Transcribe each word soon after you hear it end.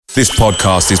This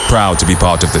podcast is proud to be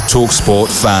part of the TalkSport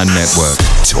Fan Network.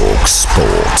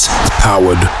 TalkSport.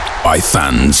 Powered by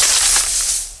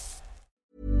fans.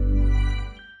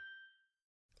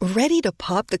 Ready to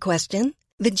pop the question?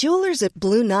 The jewelers at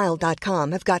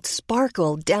BlueNile.com have got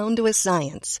sparkle down to a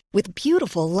science with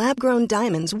beautiful lab-grown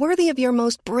diamonds worthy of your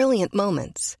most brilliant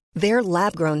moments. Their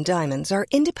lab-grown diamonds are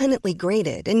independently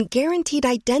graded and guaranteed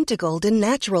identical to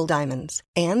natural diamonds.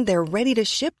 And they're ready to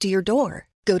ship to your door.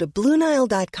 Go to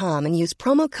BlueNile.com and use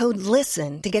promo code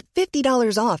LISTEN to get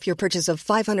 $50 off your purchase of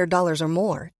 $500 or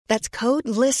more. That's code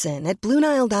LISTEN at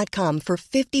BlueNile.com for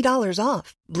 $50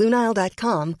 off.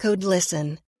 BlueNile.com, code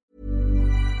LISTEN.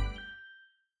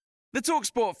 The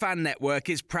TalkSport Fan Network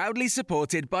is proudly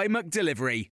supported by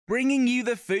McDelivery, bringing you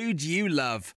the food you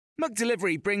love.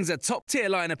 McDelivery brings a top-tier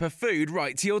lineup of food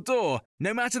right to your door.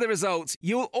 No matter the result,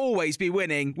 you'll always be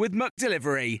winning with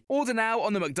McDelivery. Order now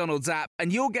on the MacDonald's app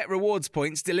and you'll get rewards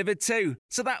points delivered too.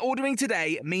 So that ordering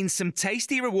today means some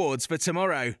tasty rewards for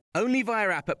tomorrow. Only via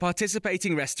app at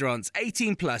participating restaurants.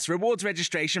 18 plus. Rewards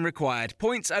registration required.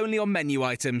 Points only on menu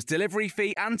items. Delivery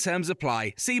fee and terms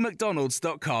apply. See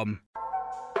mcdonalds.com.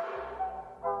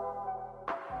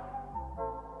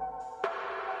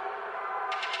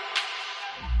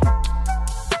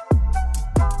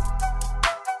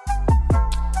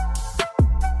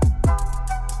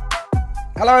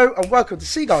 Hello and welcome to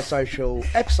Seagulls Social,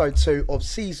 episode 2 of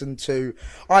season 2.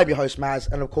 I'm your host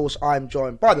Maz, and of course I'm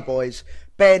joined by the boys,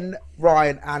 Ben,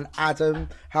 Ryan and Adam.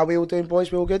 How are we all doing,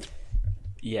 boys? We all good?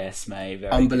 Yes, mate.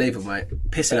 Unbelievable, mate.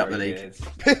 Pissing up the league.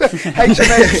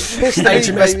 HMS,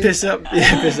 piss up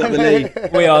the league.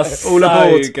 We are all so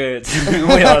aboard. Good.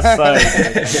 We are so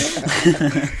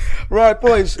good. Right,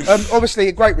 boys. Obviously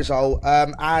a great result.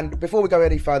 And before we go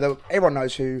any further, everyone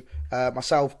knows who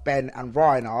myself, Ben, and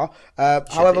Ryan are.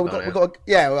 However, we've got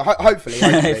hopefully.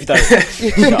 If you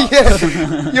don't,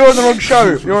 Yeah, you're on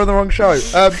the wrong show.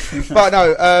 But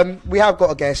no, we have got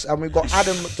a guest, and we've got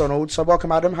Adam MacDonald. So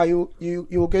welcome, Adam. How you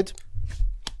all good?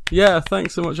 Yeah,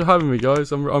 thanks so much for having me,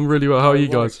 guys. I'm really well. How are you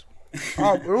guys?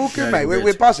 Oh, we're all good, mate.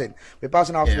 We're buzzing. We're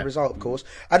buzzing after the result, of course.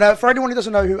 And for anyone who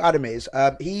doesn't know who Adam is,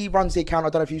 he runs the account. I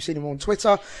don't know if you've seen him on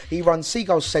Twitter. He runs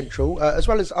Seagulls Central, as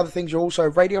well as other things. You're also a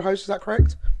radio host. Is that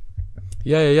correct?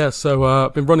 Yeah. So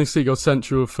I've been running Seagulls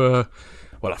Central for,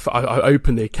 I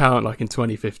opened the account like in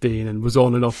 2015 and was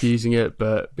on and off using it,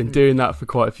 but been doing that for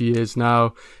quite a few years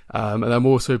now. And I'm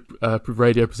also a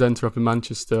radio presenter up in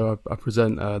Manchester. I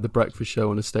present the breakfast show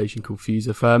on a station called Fuse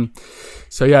FM.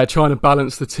 So yeah, trying to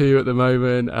balance the two at the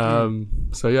moment.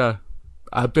 So yeah,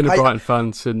 I've been a Brighton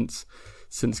fan since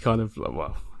kind of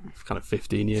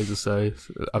 15 years or so.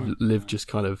 I've lived just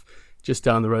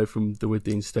down the road from the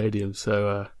Withdean Stadium.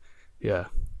 So yeah.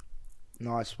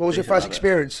 Nice. What was your first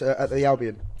experience at the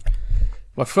Albion?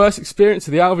 My first experience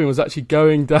at the Albion was actually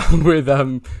going down with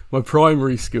my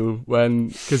primary school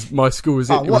because my school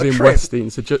was in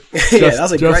Withdean, so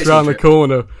just around the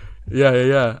corner.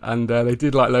 Yeah. And they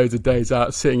did like loads of days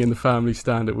out sitting in the family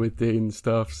stand at Withdean and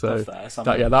stuff. So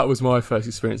that was my first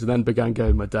experience, and then began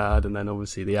going with my dad, and then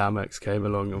obviously the Amex came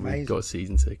along and we got a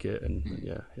season ticket, and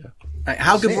yeah.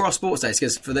 How good were our sports days?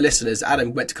 Because for the listeners,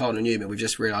 Adam went to Cardinal Newman. We've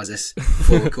just realised this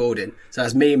before recording. So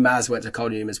as me and Maz went to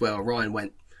Cardinal Newman as well, Ryan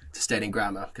went to Steding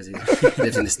Grammar because he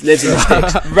lives in the sticks.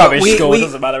 Rubbish school,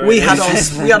 doesn't matter really.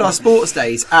 We had our sports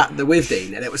days at the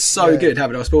Withdean, and it was so good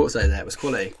having our sports day there. It was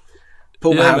quality.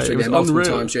 Pulled my hamstring there multiple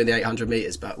times during the 800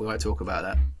 metres, but we won't talk about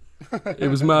that. It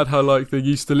was mad how they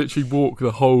used to literally walk the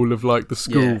whole of the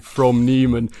school from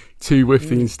Newman to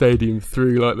Withdean Stadium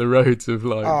through the roads of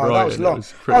Brighton. That was long.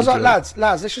 I was like, lads,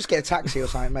 let's just get a taxi or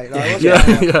something, mate.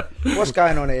 What's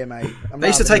going on here, mate? They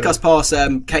used to take us past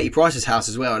Katie Price's house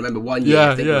as well. I remember one year,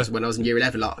 I think it was when I was in year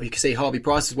 11, you could see Harvey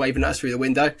Price was waving at us through the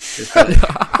window.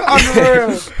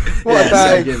 Unreal. What a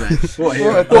day. So good, mate.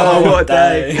 What a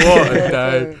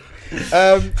day.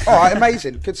 All right,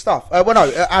 amazing, good stuff.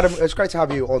 Adam, it's great to have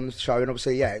you on the show, and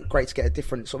obviously, great to get a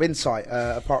different sort of insight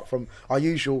apart from our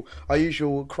usual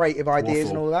creative ideas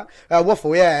and all that.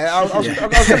 Waffle, I was going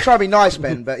to try and be nice,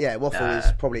 Ben, but waffle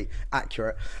is probably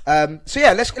accurate.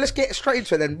 Let's get straight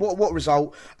into it then. What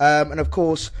result? And of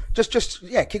course, just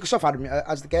kick us off, Adam,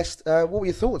 as the guest. What were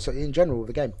your thoughts in general of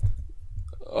the game?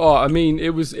 Oh, I mean, it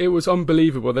was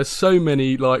unbelievable. There's so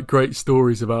many great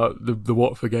stories about the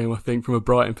Watford game. I think from a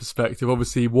Brighton perspective,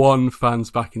 obviously,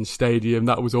 fans back in stadium,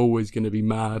 that was always going to be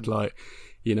mad.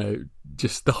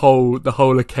 Just the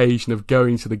whole occasion of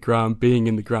going to the ground, being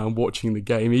in the ground, watching the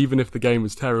game, even if the game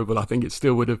was terrible, I think it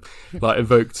still would have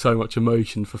evoked so much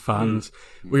emotion for fans.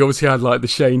 We obviously had the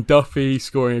Shane Duffy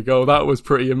scoring a goal. That was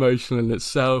pretty emotional in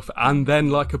itself, and then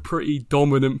a pretty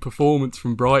dominant performance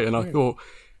from Brighton. I thought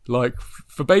like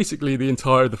for basically the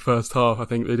entire of the first half, I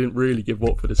think they didn't really give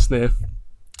Watford a sniff.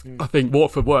 I think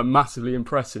Watford weren't massively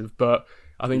impressive, but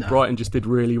I think Brighton just did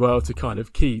really well to kind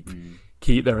of keep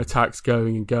their attacks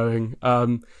going and going.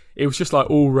 It was just like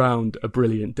all round a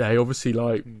brilliant day. Obviously,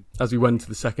 like as we went into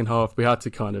the second half, we had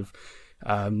to kind of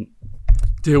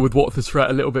deal with Watford's threat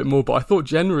a little bit more. But I thought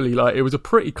generally, like it was a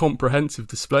pretty comprehensive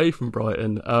display from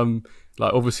Brighton.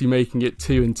 Like obviously making it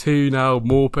 2-2 now,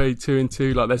 Morpay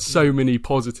 2-2. Like there's so many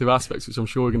positive aspects which I'm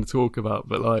sure we're going to talk about.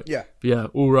 But like, yeah,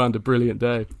 all round a brilliant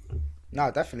day. No,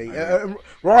 definitely.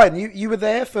 Ryan, you were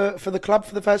there for the club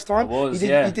for the first time? I was, You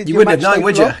wouldn't have known,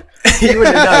 would you? You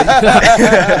wouldn't have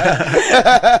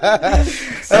known.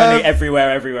 Certainly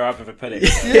everywhere I've ever put it.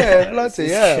 Yeah, bloody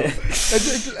yeah.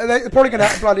 They're probably going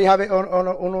to bloody have it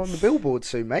on the billboard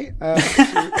soon, mate.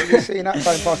 You're seeing that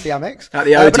going past the Amex. At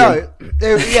the Odeon.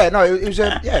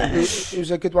 It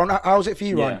was a good one. How was it for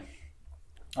you, Ryan?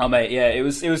 Oh, mate, yeah, it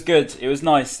was good. It was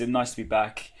nice. It was nice to be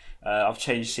back. I've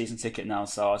changed season ticket now,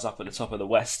 so I was up at the top of the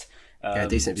West.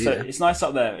 Decent view. So it's nice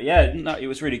up there. Yeah, no, it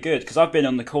was really good because I've been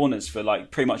on the corners for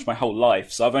like pretty much my whole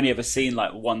life, so I've only ever seen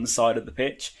like one side of the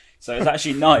pitch. So it's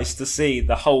actually nice to see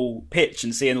the whole pitch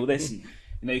and seeing all this. And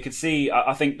you could see.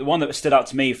 I think the one that stood out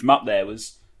to me from up there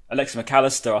was Alexis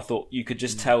McAllister. I thought you could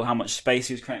just tell how much space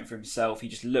he was creating for himself. He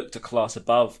just looked a class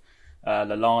above.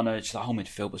 Lallana, just the whole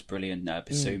midfield was brilliant.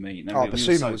 Basuma,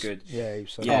 Basuma was so good. Yeah, he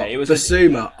was so it was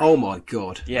Basuma. Oh my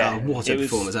god! Yeah, what a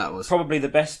performance that was. Probably the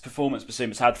best performance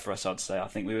Basuma's had for us. I'd say. I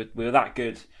think we were that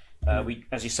good. We,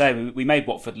 as you say, we made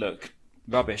Watford look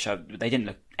rubbish. They didn't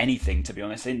look anything, to be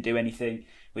honest. They didn't do anything.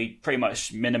 We pretty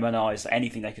much minimised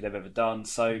anything they could have ever done.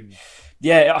 So,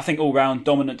 yeah, I think all round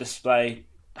dominant display.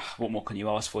 What more can you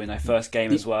ask for? First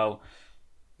game as well.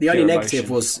 The only negative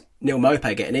was Neil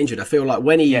Maupay getting injured. I feel like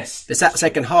when the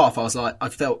second half, I was like, I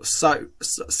felt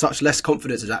such less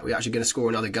confidence that we're actually going to score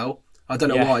another goal. I don't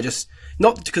know why. Just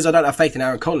not because I don't have faith in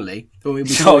Aaron Connolly. We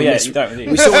saw him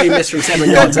miss from 7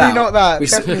 yards out. Not that. We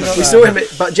saw him,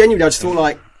 but genuinely, I just thought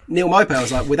like Neil Maupay. I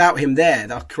was like, without him there,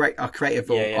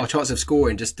 our chance of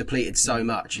scoring just depleted so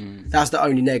much. That's the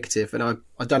only negative, and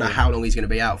I don't know how long he's going to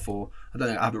be out for. I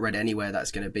haven't read anywhere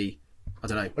that's going to be. I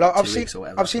don't know. Well, I've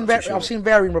seen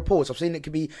varying reports. I've seen it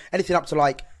could be anything up to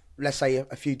like, let's say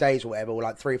a few days or whatever, or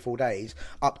like 3 or 4 days,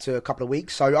 up to a couple of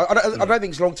weeks. So I don't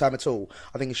think it's long term at all.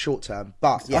 I think it's short term.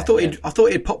 But yeah, I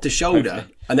thought he'd popped his shoulder,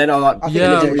 and then it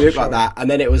didn't really look like that, and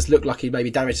then it looked like he maybe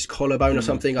damaged his collarbone or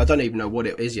something. I don't even know what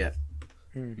it is yet.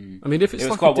 I mean, if it's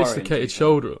like a dislocated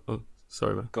shoulder.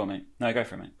 Sorry, man. Go on, mate. No, go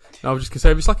for it, mate. I was just going to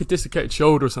say, if it's like a dislocated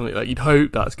shoulder or something, like you'd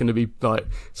hope that's going to be like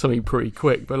something pretty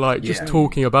quick. But like just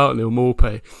talking about Neil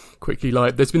Maupay quickly,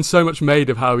 like there's been so much made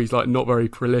of how he's like not very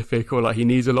prolific or like he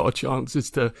needs a lot of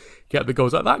chances to get the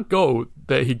goals. Like that goal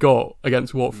that he got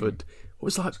against Watford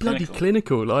was like bloody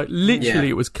clinical. Like literally,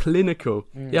 it was clinical.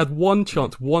 He had one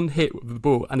chance, one hit with the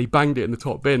ball, and he banged it in the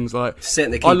top bins. Like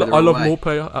I love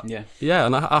Maupay.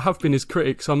 And I have been his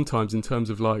critic sometimes in terms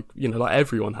of like like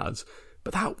everyone has.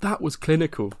 But that was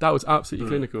clinical. That was absolutely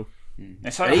clinical.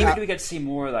 So how do we get to see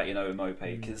more of that? With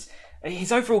Maupay, because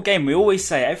his overall game, we always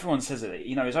say, everyone says it.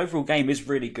 His overall game is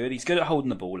really good. He's good at holding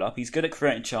the ball up. He's good at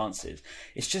creating chances.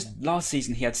 It's just last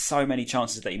season he had so many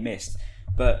chances that he missed.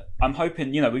 But I'm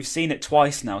hoping, we've seen it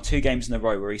twice now, 2 games in a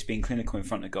row where he's been clinical in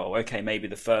front of goal. Okay, maybe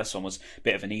the first one was a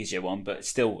bit of an easier one, but it's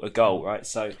still a goal, right?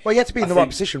 So you had to be in the right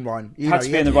position, Ryan. You had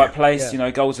to be in the right place.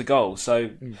 Goal's a goal. So,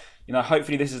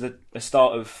 hopefully this is the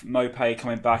start of Maupay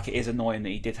coming back. It is annoying that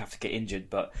he did have to get injured,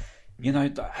 but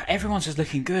everyone's just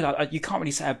looking good. You can't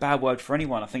really say a bad word for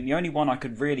anyone. I think the only one I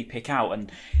could really pick out, and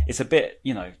it's a bit,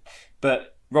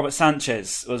 but Robert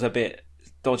Sanchez was a bit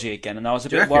dodgy again, and I was a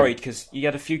bit worried because he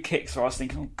had a few kicks where I was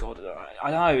thinking, oh god,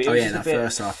 I know. It was just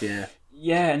first half,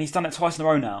 yeah, and he's done it twice in a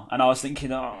row now, and I was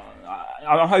thinking,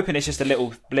 I'm hoping it's just a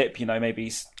little blip, maybe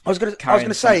he's I was going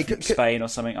to say Spain or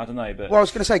something, I don't know, but I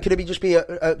was going to say, could it just be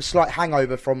a slight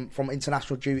hangover from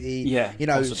international duty?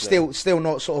 Yeah, still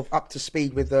not sort of up to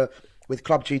speed with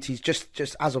club duties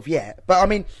just as of yet. But I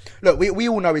mean, look, we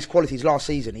all know his qualities. Last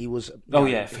season he was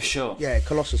for sure,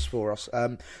 colossus for us.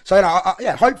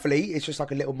 Hopefully it's just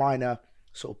like a little minor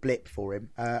sort of blip for him,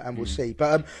 and we'll see.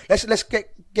 But let's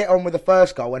get on with the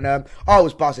first goal. And I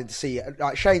was buzzing to see it.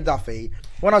 Like Shane Duffy,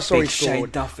 when I saw he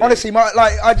scored, honestly,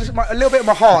 a little bit of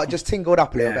my heart just tingled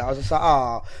up a little bit. I was just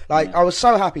like, I was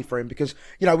so happy for him because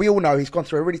we all know he's gone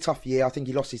through a really tough year. I think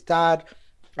he lost his dad.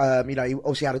 He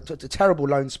obviously had a terrible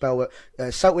loan spell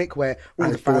at Celtic where all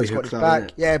the fans got his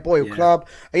back. Boyle Club.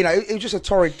 It was just a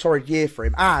torrid year for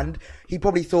him. And he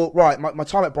probably thought, right, my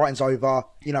time at Brighton's over.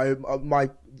 My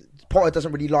Potter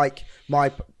doesn't really like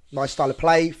my nice style of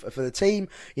play for the team.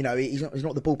 You know, he's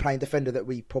not the ball playing defender that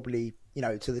we probably, you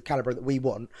know, to the caliber that we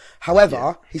want.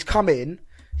 However, he's come in.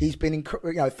 He's been,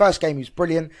 first game he was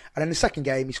brilliant, and in the second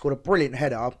game he scored a brilliant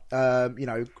header.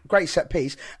 Great set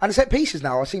piece, and the set pieces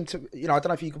now I seem to, I don't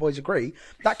know if you boys agree,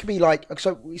 that could be like,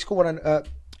 so we scored one,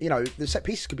 the set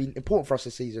pieces could be important for us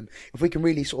this season if we can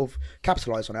really sort of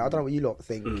capitalise on it. I don't know what you lot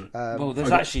think. Well,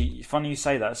 there's actually, funny you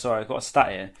say that. Sorry, I've got a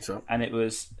stat here, and it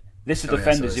was list of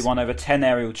defenders who won over 10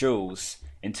 aerial duels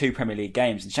in 2 Premier League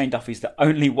games, and Shane Duffy's the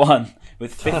only one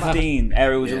with 15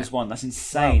 aerial duels won. That's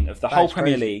insane. Of the whole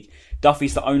Premier League,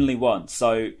 Duffy's the only one.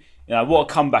 So, what a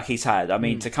comeback he's had. I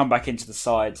mean, to come back into the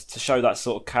side, to show that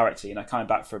sort of character, coming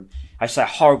back from, I should say, a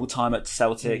horrible time at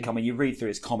Celtic. I mean, you read through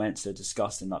his comments, they're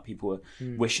disgusting, like people were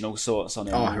wishing all sorts on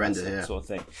him. Oh, horrendous, sort of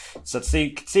thing. So to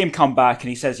see him come back, and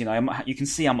he says, you can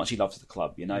see how much he loves the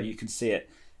club, you can see it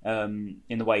in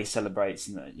the way he celebrates.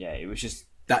 And it was just...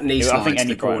 That knee slide I think to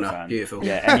any the corner, fan, beautiful.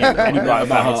 Yeah, any Brighton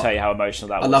fan will tell you how emotional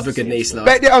that was. I love a good knee slide.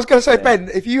 Ben, I was going to say, Ben,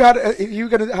 if you were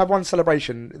going to have one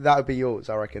celebration, that would be yours,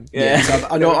 I reckon. Yeah, so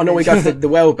I normally go for the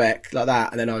Welbeck like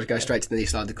that, and then I would go straight to the knee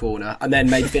slide, the corner, and then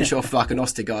maybe finish off like an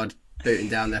Ostergaard booting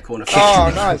down their corner.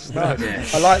 Oh, nice. Yeah.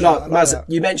 I like that.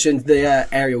 You mentioned the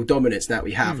aerial dominance that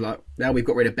we have. Like now we've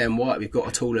got rid of Ben White, we've got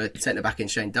a taller centre back in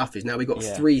Shane Duffy. Now we've got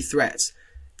 3 threats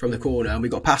from the corner, and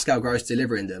we've got Pascal Gross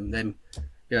delivering them. Then.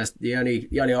 Yeah, the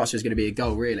only answer is going to be a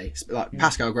goal, really. Like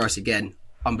Pascal Gross again,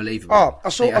 unbelievable. Oh, I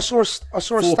saw a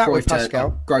stat with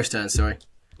Pascal. Gross turns, sorry.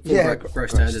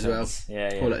 Gross turns as well.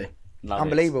 Yeah. Quality.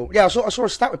 Unbelievable. Yeah, I saw a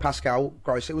stat with Pascal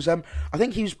Gross. It was I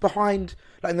think he was behind,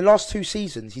 like in the last 2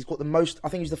 seasons, he's got the most. I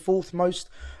think he's the 4th most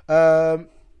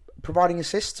providing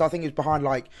assists. I think he's behind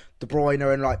like De Bruyne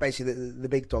and like basically the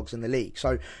big dogs in the league.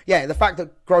 So yeah, the fact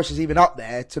that Gross is even up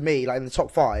there to me, like in the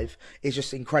top 5, is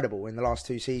just incredible in the last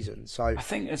 2 seasons. So I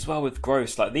think as well with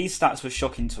Gross, like these stats were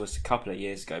shocking to us a couple of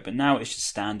years ago, but now it's just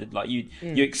standard. Like you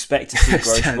expect to see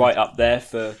Gross right up there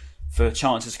for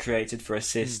chances created, for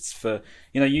assists, for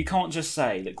you can't just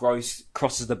say that Gross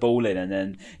crosses the ball in and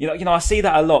then I see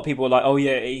that a lot. People are like, oh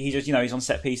yeah, he just he's on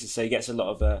set pieces, so he gets a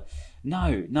lot of No,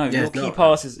 your key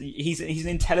passes. He's an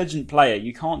intelligent player.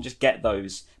 You can't just get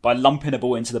those by lumping a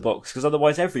ball into the box, because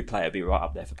otherwise every player would be right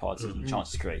up there for passes and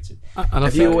chances created. And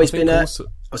have you always been I was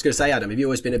going to say, Adam, have you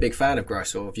always been a big fan of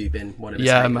Gross, or have you been one of his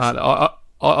haters? Man.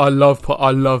 I love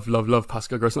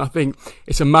Pascal Gross, and I think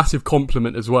it's a massive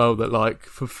compliment as well that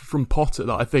from Potter,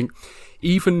 that I think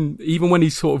even when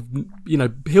he's sort of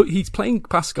he's playing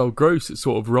Pascal Gross at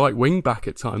sort of right wing back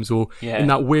at times, or in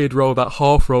that weird role, that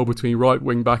half role between right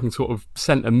wing back and sort of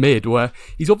centre mid, where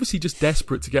he's obviously just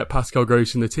desperate to get Pascal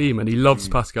Gross in the team, and he loves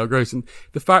Pascal Gross, and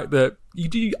the fact that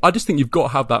I just think you've got to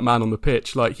have that man on the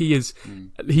pitch. Like he is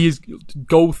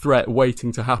goal threat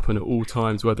waiting to happen at all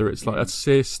times, whether it's like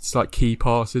assists, like key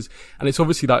passes, and it's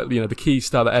obviously that the key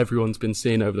stat that everyone's been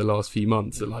seeing over the last few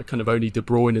months, that like kind of only De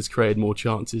Bruyne has created more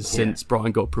chances since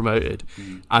Brian got promoted,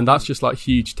 and that's just like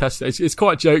huge test. It's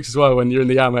quite jokes as well when you're in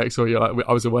the Amex, or you're like,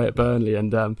 I was away at Burnley,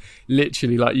 and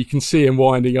literally like you can see him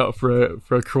winding up for a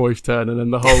Cruyff turn, and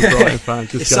then the whole Brighton fan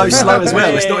just it's so slow as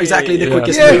well. It's not exactly the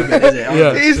quickest movement, is it?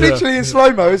 It is literally in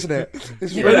slow-mo, isn't it?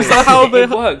 It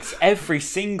works every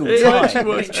single time.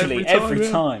 Literally every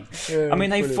time. I mean,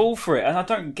 they fall for it, and I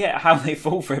don't get how they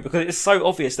fall for it, because it's so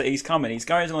obvious that he's coming. He's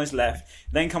going on his left,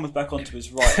 then comes back onto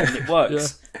his right, and it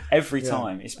works every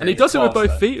time. And he does it with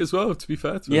both feet as well, to be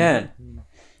fair to him.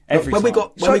 When we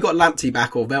got Lamptey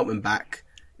back or Veltman back,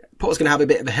 Potter's going to have a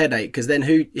bit of a headache, because then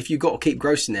if you've got to keep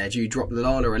Gross in there, do you drop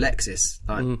Lallana or Alexis?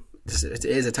 It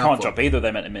is a tough one. Can't drop either of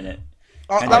them at the minute.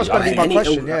 That was going to be my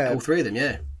question. All 3 of them,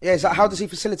 yeah. Yeah, is that how does he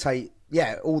facilitate?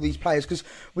 Yeah, all these players, because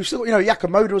we've still,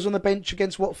 Yakamoto was on the bench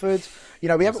against Watford. We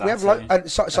have like, and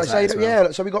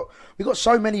so we got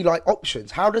so many like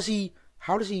options. How does he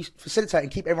facilitate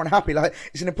and keep everyone happy? Like,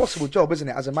 it's an impossible job, isn't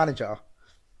it, as a manager?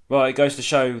 Well, it goes to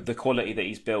show the quality that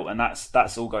he's built, and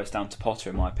that's all goes down to Potter,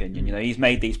 in my opinion. He's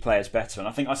made these players better, and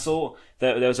I think I saw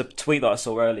there was a tweet that I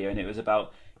saw earlier, and it was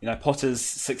about Potter's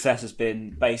success has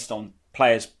been based on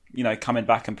players coming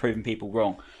back and proving people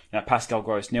wrong. Pascal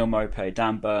Gross, Neil Maupay,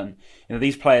 Dan Burn,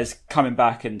 these players coming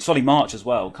back, and Solly March as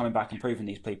well, coming back and proving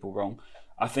these people wrong.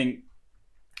 I think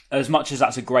as much as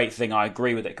that's a great thing, I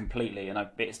agree with it completely, and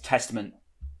it's testament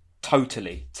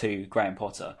totally to Graham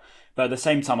Potter. But at the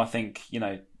same time, I think, you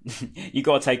know, you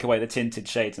got to take away the tinted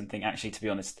shades and think, actually, to be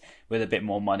honest, with a bit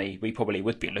more money, we probably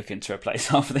would be looking to replace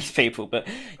half of these people. But,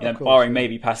 you know, barring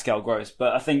maybe Pascal Gross.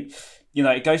 But I think, you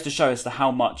know, it goes to show as to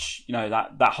how much, you know,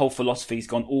 that whole philosophy's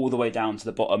gone all the way down to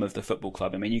the bottom of the football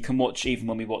club. I mean, you can watch, even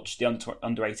when we watch the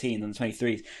under 18 and the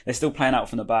 23s, they're still playing out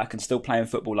from the back and still playing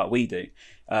football like we do.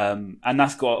 And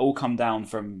that's got to all come down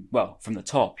from the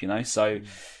top, you know. So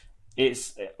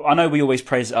it's, I know we always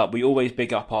praise it up. We always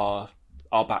big up our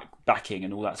backing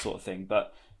and all that sort of thing.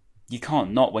 But you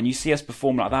can't not when you see us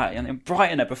perform like that. And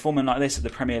Brighton are performing like this at the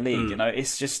Premier League, you know,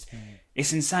 it's just...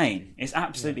 It's insane. It's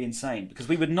absolutely insane because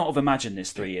we would not have imagined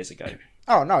this 3 years ago.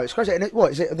 Oh no, it's crazy. And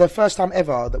is it the first time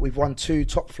ever that we've won 2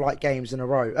 top flight games in a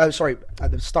row? Oh, sorry,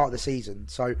 at the start of the season.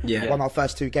 So won our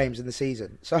first 2 games in the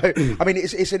season. So I mean,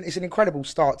 it's an incredible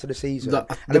start to the season.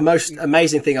 The most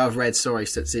amazing thing I've read,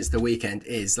 since the weekend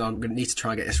is I'm going to need to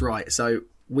try and get this right. So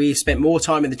we've spent more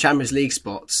time in the Champions League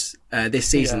spots this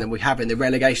season than we have in the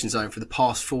relegation zone for the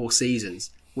past 4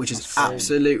 seasons, which is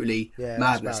absolutely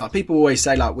madness. Like people always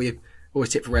say, like we always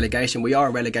tip for relegation. We are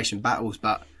in relegation battles,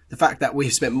 but the fact that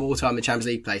we've spent more time in the Champions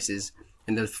League places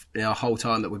in our whole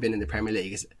time that we've been in the Premier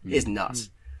League is nuts.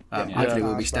 Hopefully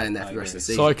we'll be staying there for the rest of the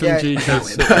season. Cycling GK,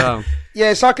 sit down.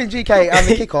 Yeah, Cycling GK and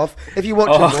the kickoff. If you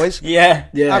watch it, boys,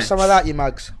 have some of that, you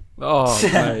mugs. Oh,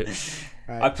 mate.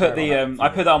 I put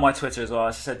that on my Twitter as well.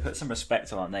 I said, put some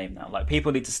respect on our name now. Like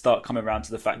people need to start coming around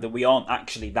to the fact that we aren't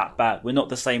actually that bad. We're not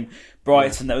the same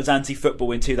Brighton that was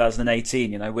anti-football in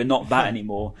 2018. You know, we're not that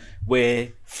anymore.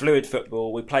 We're fluid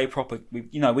football. We play proper. We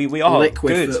are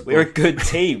liquid good. Football. We're a good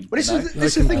team. Well, this is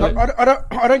the thing.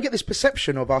 I don't get this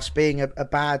perception of us being a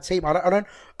bad team. I don't.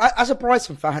 As a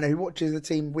Brighton fan who watches the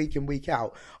team week in week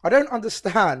out, I don't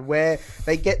understand where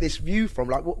they get this view from.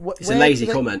 Like, it's a lazy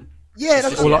comment. Yeah,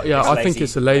 I think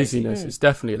it's a laziness. It's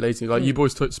definitely a laziness. Like you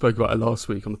boys spoke about it last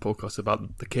week on the podcast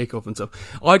about the kickoff and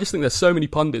stuff. I just think there's so many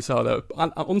pundits out there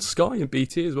on Sky and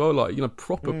BT as well. Like, you know,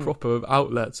 proper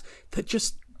outlets that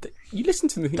just you listen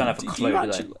to them. And don't have a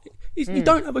clue. You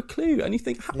don't have a clue, and you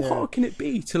think, how hard can it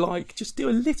be to like just do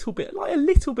a little bit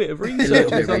of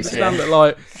research and understand that,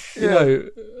 like, you know,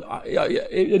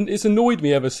 it's annoyed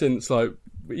me ever since, like,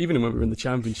 even when we were in the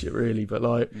Championship, really. But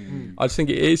like, I just think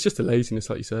it's just a laziness,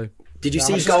 like you say. Did you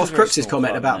see Gareth Crooks'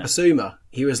 comment about Basuma?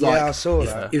 He was like, I saw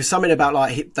that. It was something about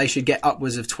like they should get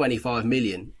upwards of 25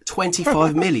 million.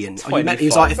 25 million? He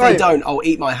was like, if they don't, I'll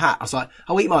eat my hat. I was like,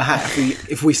 I'll eat my hat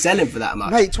if we sell him for that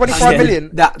much. Mate, 25 million.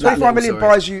 25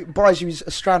 million buys you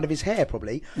a strand of his hair,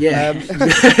 probably. Yeah,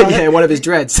 yeah, one of his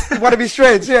dreads. One of his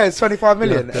dreads. Yeah, it's 25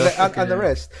 million, and the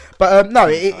rest. But no,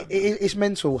 it's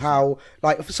mental how,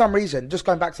 like, for some reason, just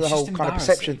going back to the whole kind of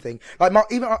perception thing. Like,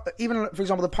 even for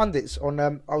example, the pundits on.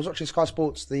 I was watching Sky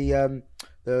Sports the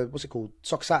what's it called,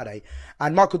 Soccer Saturday,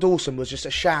 and Michael Dawson was just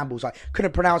a shambles. Like,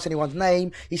 couldn't pronounce anyone's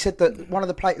name. He said that one of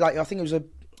the like, I think it was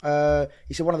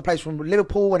he said one of the players from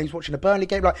Liverpool when he was watching a Burnley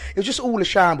game. Like, it was just all a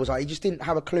shambles. Like, he just didn't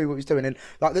have a clue what he was doing. And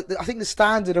like, I think the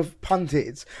standard of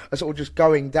pundits are sort of just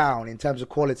going down in terms of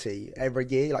quality every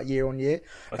year, like year on year.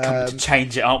 We're coming to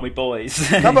change it, aren't we, boys?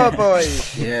 Come on,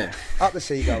 boys! Yeah, up the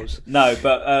Seagulls. No,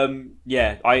 but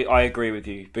I agree with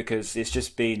you, because it's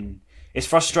just been. It's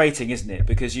frustrating, isn't it?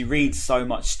 Because you read so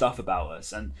much stuff about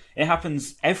us, and it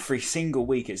happens every single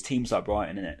week. It's teams like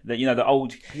Brighton, isn't it? That, you know, the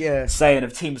old saying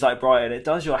of teams like Brighton, it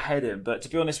does your head in. But to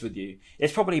be honest with you,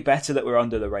 it's probably better that we're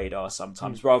under the radar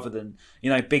sometimes, rather than, you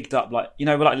know, bigged up like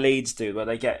Leeds do, where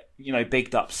they get, you know,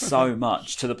 bigged up so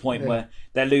much to the point where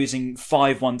they're losing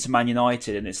 5-1 to Man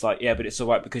United, and it's like, yeah, but it's all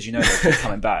right because you know they're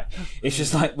coming back. It's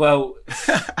just like, well,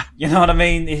 you know what I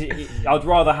mean? I'd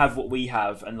rather have what we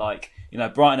have, and like, you know,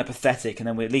 Brighton are pathetic, and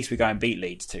then at least we go and beat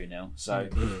Leeds 2-0. So,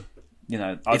 you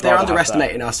know, if they're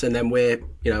underestimating us, and then we're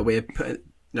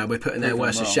putting their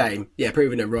worst to shame,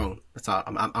 proving them wrong. That's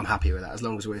I'm happy with that, as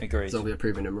long as we're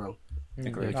proving them wrong.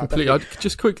 Agreed. Completely.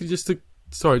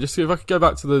 If I could go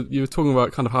back to you were talking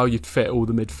about kind of how you'd fit all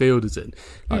the midfielders in.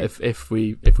 Like if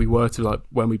we were to, like,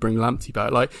 when we bring Lamptey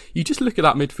back, like, you just look at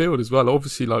that midfield as well.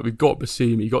 Obviously, like, we've got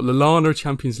Basuma, you've got Lallana, a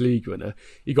Champions League winner,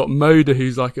 you got Moda,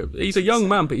 who's like he's a young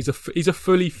man, but he's a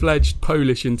fully fledged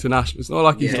Polish international. It's not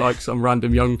like he's like some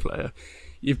random young player.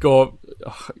 You've got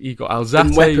Alzate,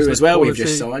 and Mwepu as well. We've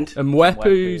just signed, and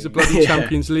Mwepu's a bloody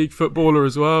Champions League footballer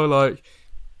as well. Like,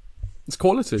 it's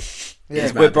quality.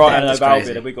 Yeah, we're Brighton and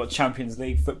Albion, and we've got Champions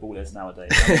League footballers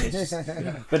nowadays. I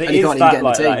mean, but it is that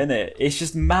like that, isn't it? It's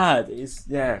just mad.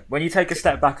 When you take a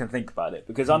step back and think about it,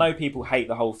 because I know people hate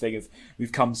the whole thing of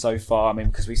we've come so far. I mean,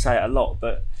 because we say it a lot,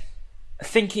 but I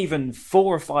think even 4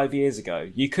 or 5 years ago,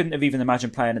 you couldn't have even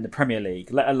imagined playing in the Premier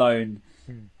League, let alone,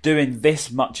 doing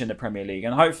this much in the Premier League.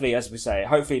 And hopefully, as we say,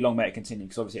 long may it continue,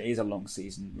 because obviously it is a long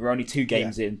season. We're only 2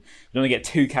 games in. We don't want to get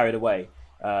too carried away.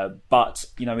 But,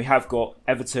 we have got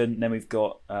Everton, then we've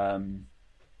got...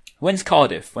 When's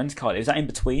Cardiff? Is that in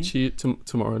between?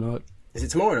 Tomorrow night. Is it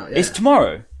tomorrow night? Yeah. It's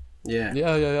tomorrow?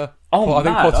 Yeah. Oh, I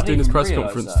think Potter's doing his press realise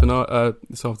conference that. tonight,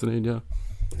 this afternoon, yeah.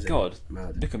 God,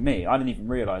 look at me. I didn't even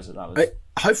realise that was...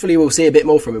 Hopefully we'll see a bit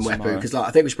more from him, Wepo, because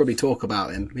I think we should probably talk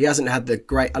about him. He hasn't had the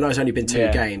great... I know it's only been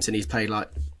 2 games, and he's played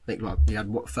he had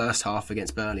first half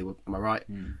against Burnley, am I right?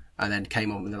 And then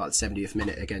came on in the 70th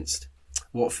minute against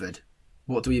Watford.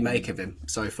 What do we make of him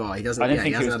so far? He doesn't... I didn't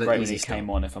think he was great when he came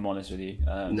on, if I'm honest with you.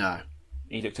 No.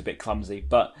 He looked a bit clumsy,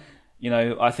 but...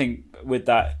 I think with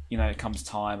that, it comes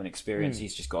time and experience.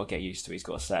 He's just got to get used to it. He's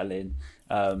got to settle in.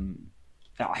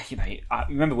 I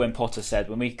remember when Potter said,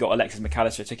 when we got Alexis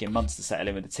McAllister, it took him months to settle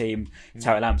in with the team.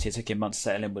 Tyrell Lamptey, it took him months to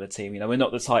settle in with the team. We're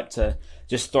not the type to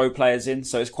just throw players in,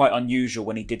 so it's quite unusual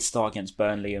when he did start against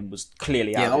Burnley and was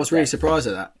clearly out. Yeah, I was really surprised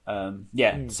at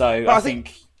that. So I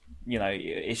think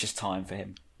it's just time for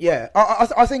him. Yeah,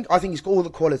 I think he's got all the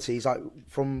qualities. Like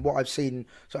from what I've seen,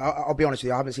 so I'll be honest with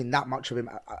you, I haven't seen that much of him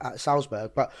at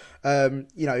Salzburg, but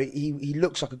he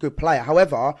looks like a good player.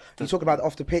 However, you talk about the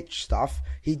off the pitch stuff.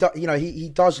 He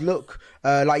does look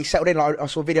like he settled in. Like I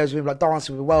saw videos of him like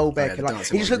dancing with Welbeck, and like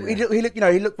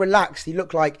he looked relaxed. He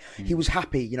looked like he was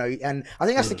happy. And I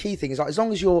think that's the key thing. Is like as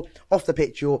long as you're off the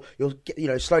pitch, you're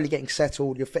slowly getting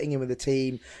settled. You're fitting in with the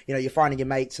team. You're finding your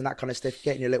mates and that kind of stuff.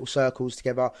 Getting your little circles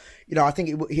together. I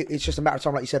think it's just a matter of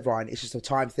time, like you said, Ryan. It's just a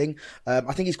time thing. I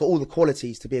think he's got all the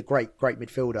qualities to be a great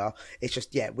midfielder. It's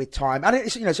just with time, and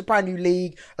it's a brand new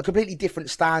league, a completely different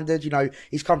standard.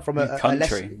 He's come from a new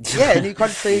country.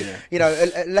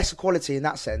 A lesser quality in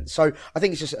that sense. So I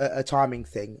think it's just a timing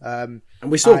thing. And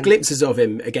we saw glimpses of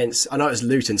him against. I know it's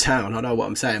Luton Town. I know what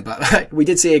I'm saying, but we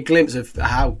did see a glimpse of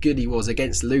how good he was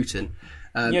against Luton.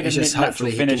 It's just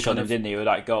hopefully finish on him, didn't he, with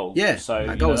that goal? Yeah, so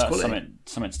that goal was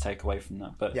something to take away from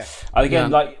that. But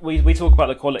again, like we talk about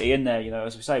the quality in there.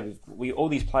 As we say, we all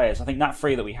these players. I think that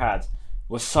 3 that we had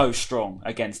was so strong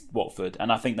against Watford, and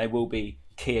I think they will be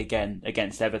key again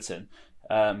against Everton.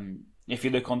 If you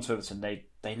look onto Everton,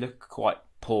 they look quite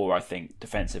poor, I think,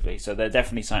 defensively. So they're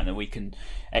definitely something that we can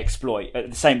exploit.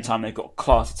 At the same time, they've got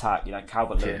class attack.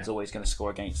 Calvert-Lewin's always going to score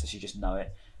against us. You just know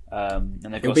it.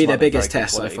 And it'll be their biggest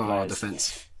test so far, our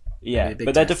defence. Yeah,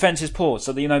 but their defence is poor.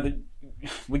 So we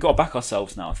got to back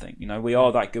ourselves now. I think we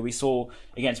are that good. We saw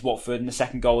against Watford in the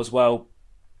second goal as well.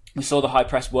 We saw the high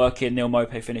press working. Neil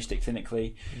Maupay finished it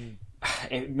clinically.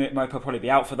 Maupay will probably be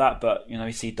out for that, but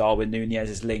we see Darwin Núñez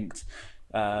is linked.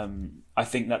 I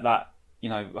think that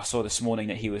I saw this morning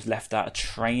that he was left out of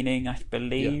training, I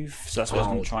believe. Yeah. So that's what I was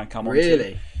going to try and come on to.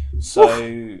 Really?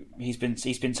 So he's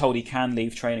been told he can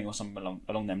leave training or something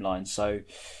along them lines. So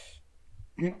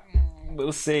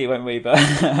we'll see, won't we? But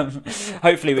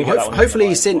hopefully we get that one. Hopefully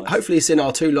he's seen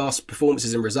our 2 last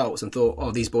performances and results and thought,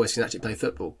 oh, these boys can actually play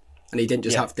football, and he didn't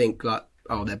just have to think like,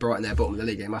 oh, they're Brighton, they're bottom of the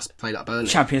league, they must play like Burnley.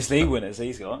 Champions League winners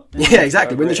he's got. Yeah,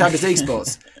 exactly. Win the Champions League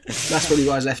spots. That's probably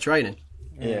why he's left training.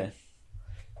 Yeah.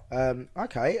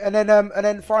 Okay, and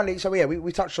then finally, so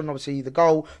we touched on obviously the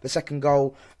goal, the second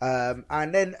goal,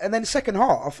 and then second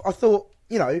half. I thought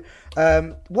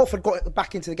Watford got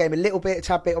back into the game a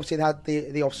tad bit. Obviously, they had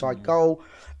the offside goal,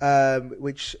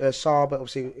 which Saar, but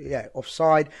obviously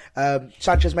offside.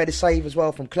 Sanchez made a save as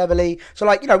well from Cleverley. So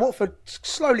Watford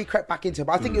slowly crept back into it.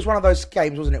 But I think it was one of those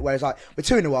games, wasn't it, where it's like we're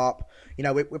 2-0 up.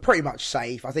 We're pretty much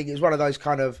safe. I think it was one of those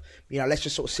kind of, let's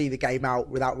just sort of see the game out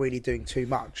without really doing too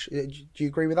much. Do you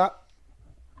agree with that?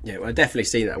 Yeah, well, I definitely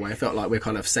see that way. I felt like we're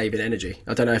kind of saving energy.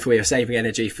 I don't know if we are saving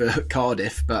energy for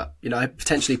Cardiff, but,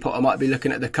 potentially Potter might be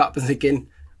looking at the Cup and thinking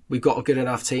we've got a good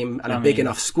enough team and a big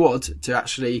enough squad to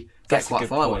actually get quite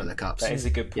far in one of the Cups. That is a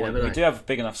good point. We do have a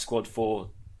big enough squad for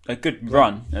a good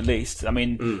run, at least. I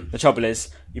mean, the trouble is,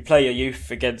 you play your youth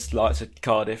against likes of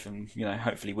Cardiff and,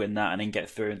 hopefully win that and then get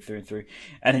through and through and through.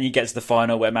 And then you get to the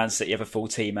final where Man City have a full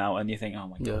team out and you think, oh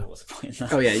my God, what's the point in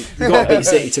that? Oh yeah, you've got to beat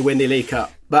City to win the League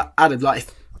Cup. But Adam,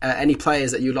 any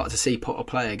players that you'd like to see Potter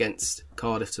play against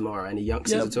Cardiff tomorrow? Any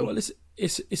youngsters at all? Well,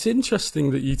 it's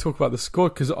interesting that you talk about the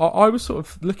squad, because I was sort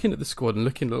of looking at the squad and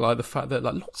looking at the fact that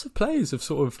lots of players have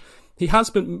sort of... He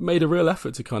has made a real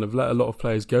effort to kind of let a lot of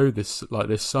players go this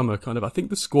summer. I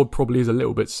think the squad probably is a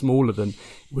little bit smaller than it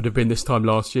would have been this time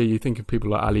last year. You think of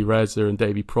people like Ali Reza and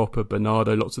Davy Propper,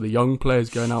 Bernardo, lots of the young players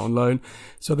going out on loan.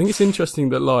 So I think it's interesting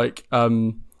that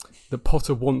that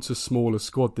Potter wants a smaller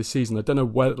squad this season. I don't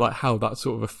know how that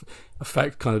sort of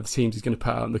affect kind of the teams he's going to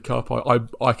put out in the cup.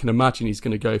 I can imagine he's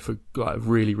going to go for like a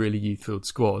really, really youth-filled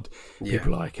squad. Yeah.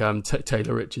 People like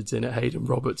Taylor Richards in it, Hayden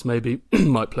Roberts maybe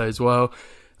might play as well.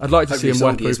 I'd like to see him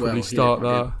probably start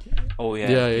that. Oh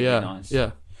yeah, nice.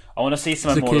 Yeah. I want to see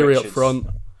some more Zakiri Richards up front.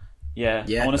 Yeah,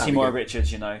 I want to see more of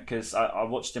Richards, because I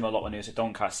watched him a lot when he was at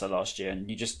Doncaster last year, and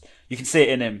you can see it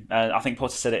in him. I think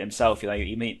Potter said it himself.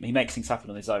 He makes things happen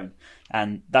on his own,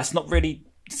 and that's not really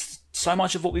so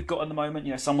much of what we've got at the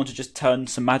moment. Someone to just turn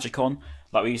some magic on,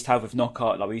 like we used to have with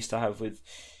Knockaert, like we used to have with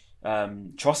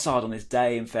Trossard on his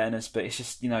day. In fairness, but it's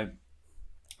just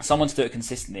someone to do it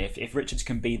consistently. If Richards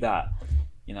can be that.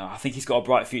 I think he's got a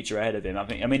bright future ahead of him. I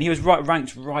mean, he was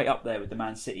ranked right up there with the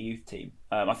Man City youth team.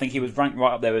 I think he was ranked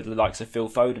right up there with the likes of Phil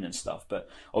Foden and stuff. But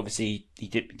obviously, he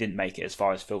didn't make it as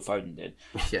far as Phil Foden did.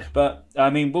 Yeah. But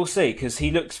I mean, we'll see, because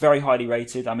he looks very highly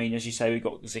rated. I mean, as you say, we've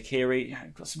got Zakiri.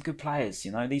 We've got some good players.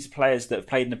 These are players that have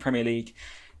played in the Premier League.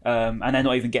 And they're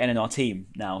not even getting in our team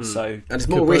now. So and it's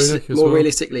more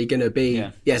realistically going to be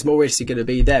it's more realistically going to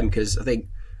be them, because I think.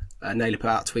 Naylor put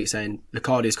out a tweet saying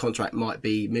Licardio's contract might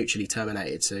be mutually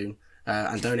terminated soon.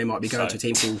 Andone might be going to a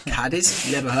team called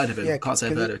Cadiz. Never heard of him. Can't say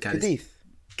I've heard of Cadiz.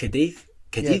 Cadiz?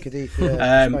 Cadiz.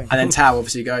 And then Tau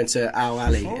obviously going to Al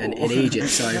Ali in Egypt.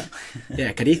 So,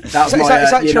 Cadiz. That was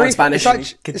my Year 9 Spanish.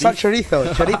 It's like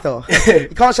chorizo.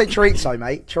 You can't say chorizo,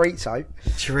 mate. Chorizo.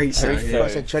 Chorizo. You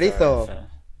can't say chorizo.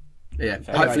 Yeah.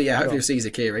 Hopefully you'll see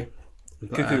Zakiri.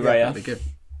 Cucurella. That'd be good.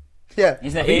 Yeah.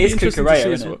 It is Cucurella,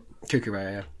 isn't it?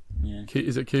 Cucurella, yeah. Yeah.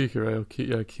 Is it Kukere or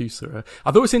Kusera?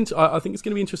 I think it's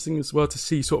going to be interesting as well to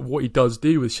see sort of what he does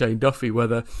do with Shane Duffy,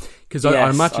 because I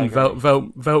imagine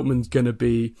Veltman's going to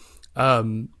be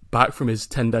back from his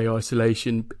 10-day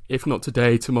isolation, if not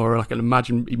today, tomorrow. I can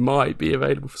imagine he might be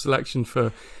available for selection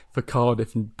for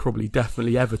Cardiff and probably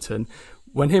definitely Everton.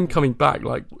 When him coming back,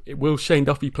 will Shane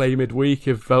Duffy play midweek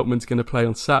if Veltman's going to play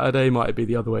on Saturday? Might it be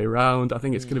the other way around? I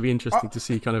think it's going to be interesting to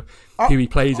see kind of who he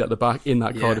plays at the back in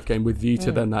that Cardiff game with view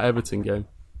to then that Everton game.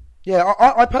 Yeah,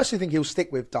 I personally think he'll stick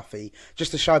with Duffy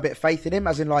just to show a bit of faith in him,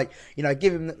 as in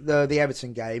give him the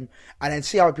Everton game and then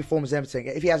see how he performs in Everton.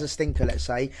 If he has a stinker, let's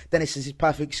say, then this is his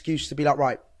perfect excuse to be like,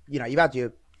 right, you've had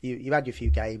your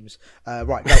few games,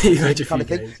 right? Kind of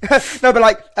thing. No,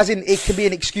 but as in, it can be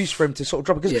an excuse for him to sort of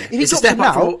drop it, because if he drops him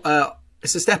now,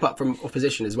 it's a step up from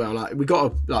opposition as well. We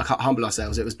got to humble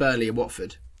ourselves. It was Burnley and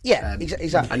Watford. Yeah,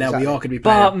 exactly. And now we are going to be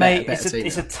playing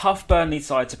it's a tough Burnley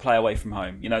side to play away from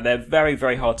home. They're very,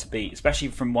 very hard to beat, especially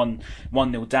from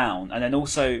 1-0 down, and then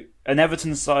also a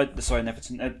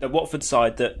Watford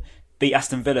side that beat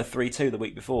Aston Villa 3-2 the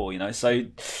week before, so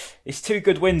it's two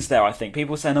good wins there. I think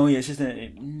people are saying, it's just I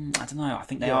don't know. I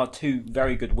think they are two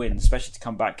very good wins, especially to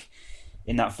come back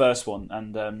in that first one.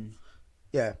 And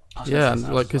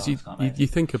because you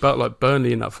think about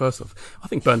Burnley in that first half. I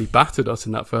think Burnley battered us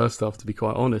in that first half, to be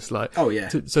quite honest.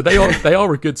 So they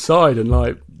are a good side,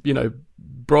 and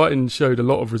Brighton showed a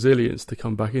lot of resilience to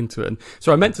come back into it. And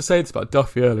so I meant to say this about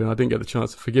Duffy earlier, and I didn't get the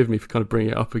chance to forgive me for kind of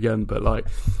bringing it up again. But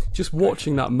just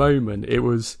watching that moment, it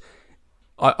was.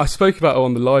 I spoke about it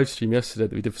on the live stream yesterday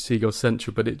that we did for Seagulls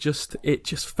Central, but it just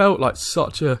felt like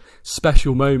such a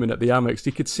special moment at the Amex.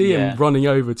 You could see him running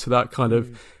over to that kind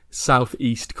of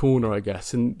southeast corner, I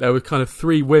guess, and there were kind of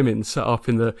three women set up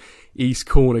in the east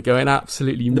corner going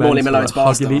absolutely mental,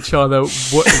 hugging each other.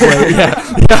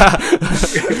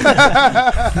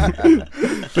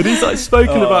 But he's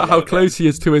spoken about how close he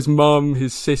is to his mum,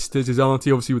 his sisters, his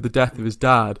auntie, obviously with the death of his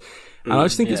dad. And I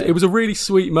just think it was a really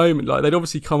sweet moment. They'd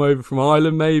obviously come over from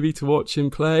Ireland maybe to watch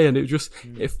him play, and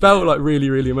it felt really,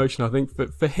 really emotional. I think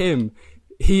for him,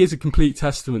 he is a complete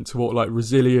testament to what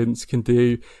resilience can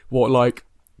do, what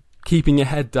keeping your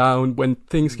head down when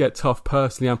things get tough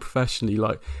personally and professionally,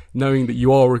 knowing that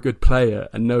you are a good player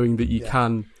and knowing that you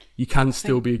can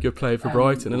still be a good player for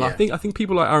Brighton. And I think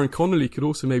people like Aaron Connolly could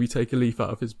also maybe take a leaf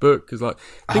out of his book, because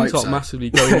things aren't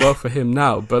massively going well for him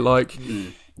now, but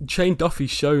Shane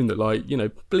Duffy's shown that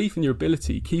belief in your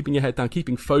ability, keeping your head down,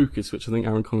 keeping focus, which I think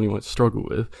Aaron Connolly might struggle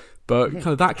with, but kind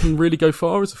of that can really go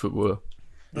far as a footballer.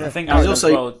 Yeah. I think he's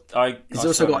also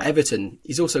got Everton.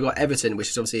 He's also got Everton,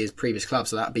 which is obviously his previous club,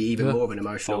 so that'd be even more of an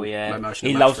emotional.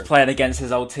 He loves playing against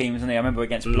his old teams, doesn't he? I remember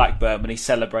against Blackburn when he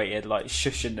celebrated,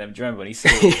 shushing them. Do you remember when he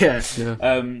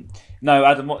scored? No,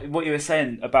 Adam, what you were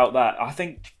saying about that, I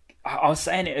think I was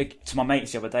saying it to my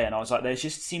mates the other day, and I was like, there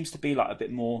just seems to be a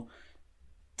bit more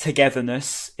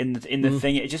togetherness in the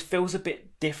thing. It just feels a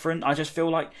bit different. I just feel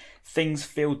like things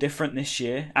feel different this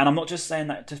year, and I'm not just saying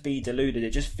that to be deluded. It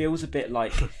just feels a bit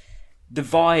like the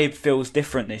vibe feels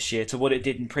different this year to what it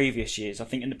did in previous years. I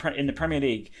think in the Premier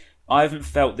League, I haven't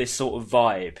felt this sort of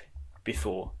vibe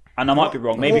before. And I might be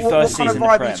wrong. Maybe what first kind season of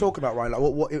vibe in the are Prem. you talking about, Ryan? Like,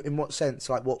 what in what sense?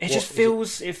 Like, what? It just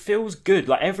feels. It feels good.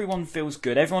 Like everyone feels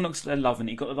good. Everyone looks like they're loving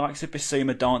it. You got the likes of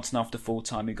Bissouma dancing after full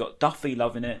time. You got Duffy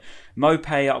loving it.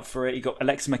 Mopé up for it. You got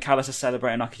Alexa McAllister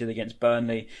celebrating like he did against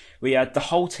Burnley. We had the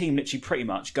whole team literally pretty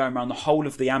much going around the whole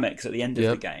of the Amex at the end of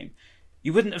the game.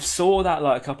 You wouldn't have saw that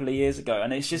like a couple of years ago,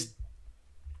 and it's just.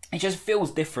 It just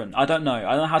feels different. I don't know. I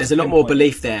don't know how. There's a lot more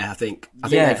belief there. I think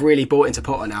they've really bought into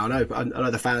Potter now. I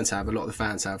know the fans have. A lot of the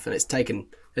fans have, and it's taken.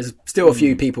 There's still a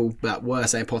few people that were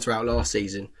saying Potter out last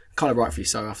season, kind of rightfully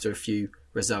so after a few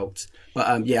results. But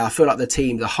I feel like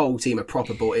the whole team are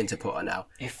proper bought into Potter now.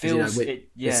 It feels.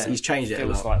 He's changed it a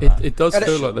lot. Like it does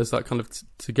feel like there's that kind of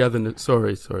togetherness.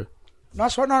 Sorry.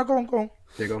 That's right. No, go on.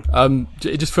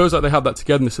 It just feels like they had that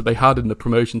togetherness that they had in the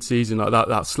promotion season, like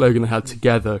that slogan they had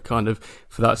together, kind of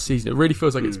for that season. It really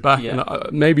feels like it's back, and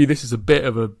maybe this is a bit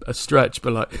of a stretch,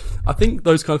 but like I think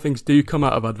those kind of things do come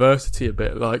out of adversity a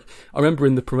bit. Like I remember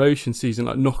in the promotion season,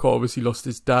 like Knockout obviously lost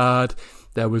his dad.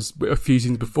 There was a few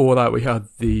seasons before that we had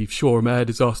the Shoreham Air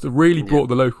disaster. Really brought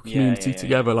the local community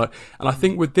together. Like, and I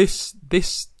think with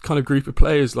this kind of group of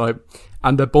players, like,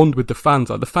 and their bond with the fans,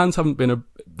 like the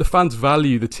fans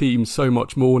value the team so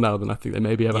much more now than I think they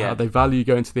maybe ever had. They value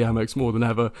going to the Amex more than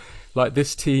ever. Like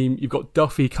this team, you've got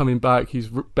Duffy coming back, who's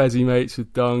Bezzy mates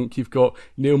with Dunk. You've got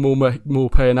Neil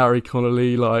Morpay and Harry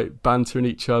Connolly like bantering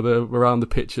each other around the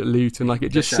pitch at Luton. Like it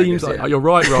just seems like you're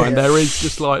right, Ryan. There is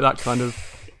just like that kind of.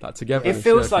 That together. It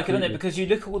feels like it, doesn't it? Because you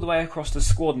look all the way across the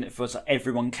squad and it feels like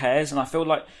everyone cares. And I feel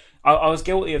like I was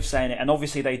guilty of saying it, and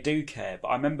obviously they do care. But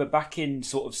I remember back in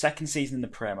sort of second season in the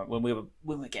Prem when we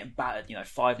were getting battered,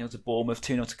 5-0 to Bournemouth,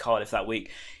 2-0 to Cardiff that week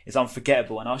is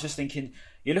unforgettable. And I was just thinking,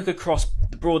 you look across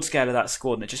the broad scale of that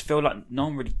squad, and it just felt like no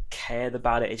one really cared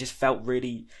about it. It just felt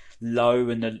really low,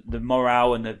 and the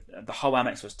morale and the whole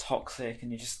Amex was toxic,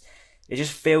 and it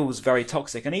just feels very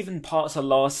toxic. And even parts of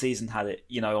last season had it,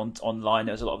 online.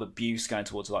 There was a lot of abuse going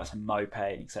towards like some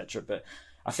Mopé, etc. But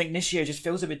I think this year just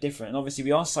feels a bit different. And obviously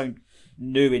we are so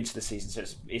new into the season, so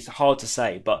it's hard to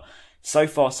say. But so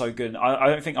far, so good. I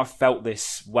don't think I've felt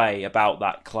this way about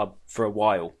that club for a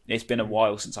while. It's been a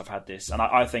while since I've had this. And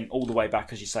I think all the way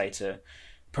back, as you say, to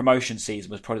promotion season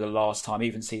was probably the last time,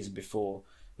 even season before,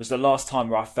 was the last time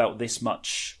where I felt this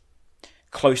much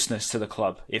closeness to the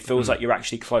club. It feels like you're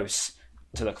actually close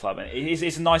to the club, and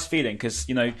it's a nice feeling because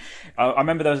I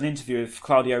remember there was an interview with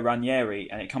Claudio Ranieri,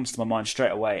 and it comes to my mind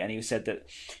straight away, and he said that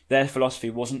their philosophy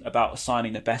wasn't about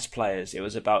signing the best players, it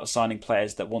was about signing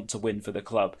players that want to win for the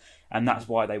club, and that's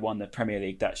why they won the Premier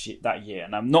League that year.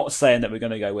 And I'm not saying that we're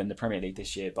going to go win the Premier League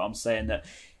this year, but I'm saying that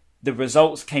the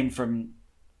results came from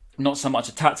not so much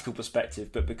a tactical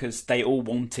perspective, but because they all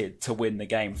wanted to win the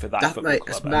game for that football club.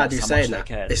 It's mad you saying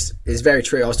that. It's very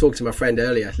true. I was talking to my friend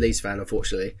earlier, Leeds fan,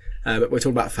 unfortunately. But we're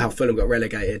talking about how Fulham got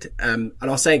relegated. And I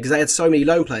was saying, because they had so many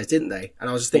loan players, didn't they? And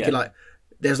I was just thinking,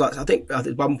 there's I think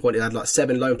at one point they had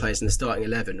 7 loan players in the starting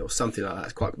 11 or something like that.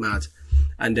 It's quite mad.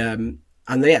 And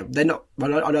they're not.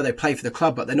 Well, I know they play for the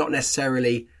club, but they're not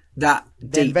necessarily that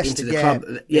deep into the club.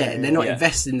 And they're not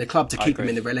invested in the club to keep them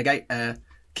in the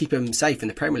keep them safe in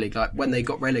the Premier League. Like when they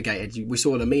got relegated, we saw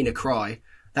Lamina cry.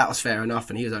 That was fair enough,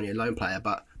 and he was only a loan player.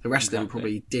 But the rest of them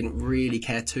probably didn't really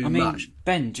care too much.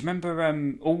 Ben, do you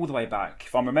remember all the way back?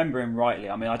 If I'm remembering rightly,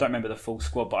 I don't remember the full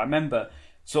squad, but I remember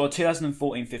sort of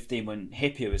 2014-15 when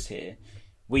Hippier was here.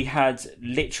 We had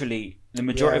literally the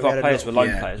majority of our players were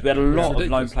loan players. We had a lot of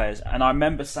loan players, and I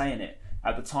remember saying it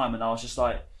at the time, and I was just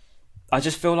like, I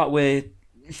just feel like we're.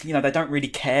 They don't really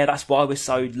care. That's why we're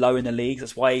so low in the leagues.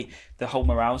 That's why the whole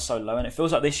morale's so low. And it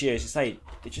feels like this year, as you say,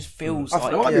 it just feels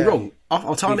like... I might be wrong.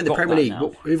 Our time in the Premier League,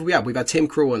 who have we had? We've had Tim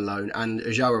Krul on loan and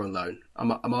Ajaro on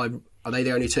loan. Are they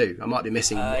the only two? I might be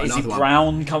missing another one.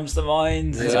 Brown comes to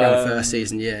mind. He's around the first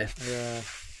season, yeah.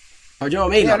 Oh, do you know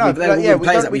what I mean? They're all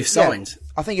players that we've signed.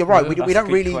 I think you're right. We don't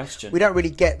really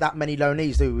get that many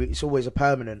loanees, do we? It's always a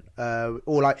permanent,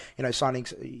 or signing,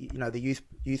 the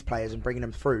youth players and bringing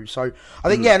them through. So I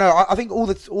think I think all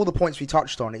the points we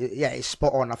touched on, it's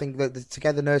spot on. I think that the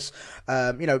togetherness,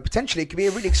 potentially it could be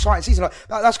a really exciting season.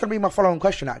 That's going to be my following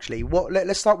question actually.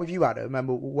 Let's start with you, Adam, and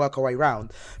we'll work our way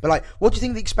around. But what do you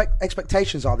think the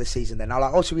expectations are this season? Then,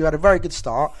 obviously we've had a very good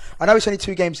start. I know it's only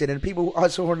 2 games in, and people I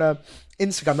saw on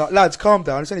Instagram like, lads, calm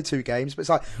down. It's only 2 games, but it's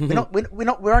like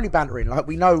we're only bantering. Like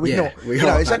we know we're not.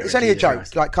 It's only a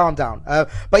joke. Like calm down.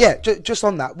 But yeah, just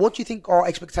on that, what do you think our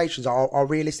expectations are? Our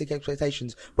realistic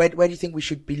expectations? Where do you think we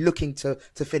should be looking to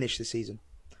finish this season?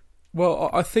 Well,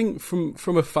 I think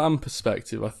from a fan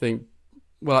perspective,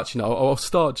 I'll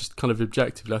start just kind of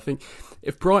objectively. I think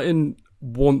if Brighton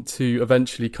want to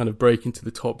eventually kind of break into the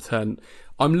top 10,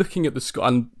 I'm looking at the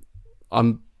squad,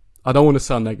 and I don't want to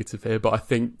sound negative here, but I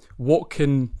think what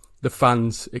can the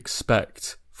fans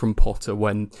expect from Potter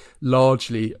when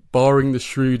largely, barring the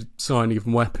shrewd signing of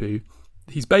Mwepu,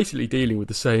 he's basically dealing with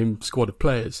the same squad of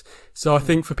players. So I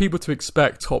think for people to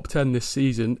expect top 10 this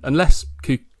season, unless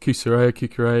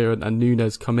Cucurella and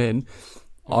Núñez come in,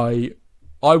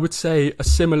 I would say a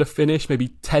similar finish, maybe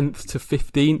 10th to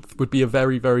 15th, would be a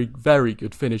very, very, very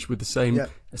good finish with the same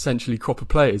essentially crop of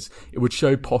players. It would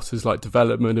show Potter's like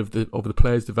development of the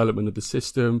players, development of the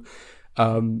system.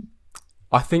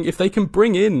 I think if they can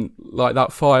bring in like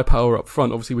that firepower up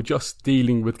front, obviously we're just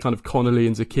dealing with kind of Connolly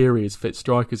and Zakiri as fit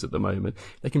strikers at the moment.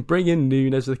 They can bring in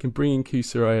Núñez, they can bring in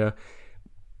Cucurella.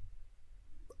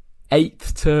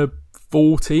 8th to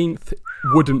 14th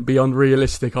wouldn't be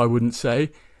unrealistic, I wouldn't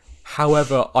say.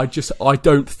 However, I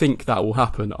don't think that will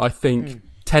happen. I think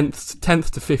 10th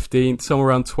to 15th, somewhere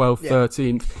around 12th,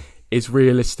 13th is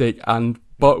realistic.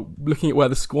 But looking at where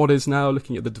the squad is now,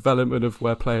 looking at the development of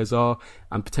where players are,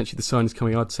 and potentially the signings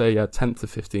coming, I'd say 10th to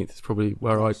 15th is probably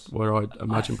where I'd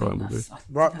imagine Brighton will be.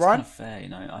 That's kind of fair, you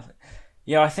know.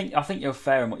 I think you're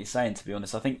fair in what you're saying. To be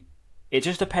honest, I think it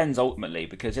just depends ultimately,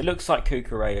 because it looks like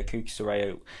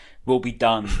Cucurella will be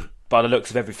done by the looks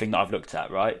of everything that I've looked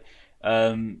at, right?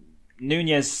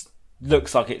 Núñez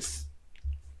looks like it's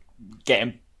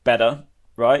getting better,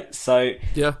 right? So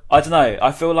I don't know.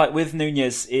 I feel like with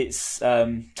Núñez, it's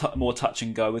more touch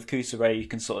and go. With Cucurella, you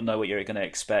can sort of know what you're going to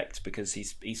expect because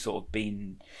he's sort of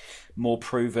been more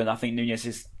proven. I think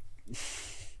Núñez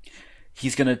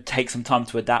he's going to take some time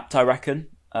to adapt, I reckon.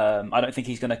 I don't think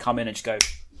he's going to come in and just go,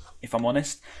 if I'm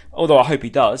honest. Although I hope he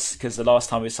does, because the last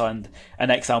time we signed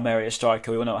an ex-Almeria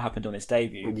striker, we all know what happened on his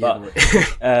debut. But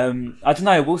I don't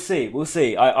know. We'll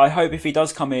see. I hope if he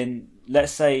does come in,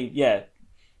 let's say,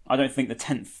 I don't think the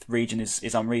 10th region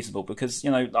is unreasonable, because, you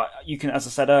know, you can, as I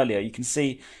said earlier, you can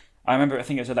see. I remember, I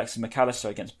think it was Alexis McAllister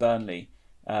against Burnley.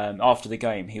 After the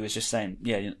game, he was just saying,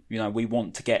 you know, we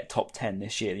want to get top 10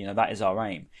 this year. You know, that is our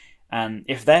aim. And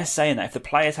if they're saying that, if the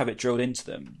players have it drilled into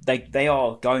them, they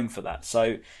are going for that.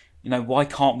 So, you know, why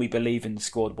can't we believe in the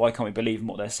squad? Why can't we believe in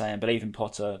what they're saying? Believe in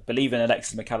Potter? Believe in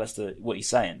Alexis McAllister, what he's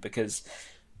saying? Because,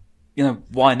 you know,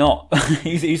 why not?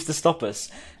 Who's to stop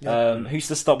us? Who's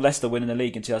to stop Leicester winning the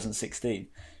league in 2016?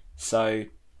 So,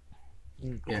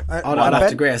 I'd have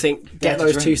to agree. I think get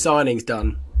those two signings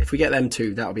done. If we get them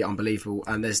two, that'll be unbelievable.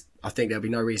 And I think there'll be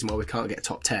no reason why we can't get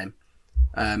top 10.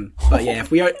 But yeah,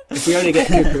 if we only get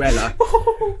Cucurella,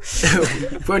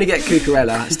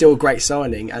 it's still a great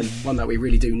signing and one that we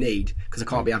really do need, because I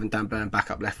can't be having Dan Burn back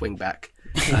up left wing back.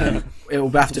 It will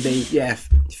have to be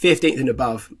 15th and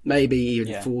above, maybe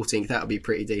even 14th. That would be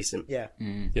pretty decent. No,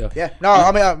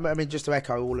 I mean, just to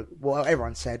echo all of what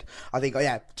everyone said, I think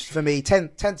for me,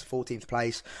 10th to 14th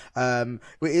place.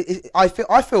 I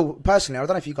feel personally, I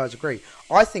don't know if you guys agree,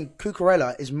 I think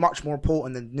Cucurella is much more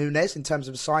important than Núñez in terms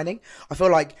of signing. I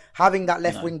feel like having that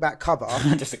left wing back cover.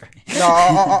 I disagree. No,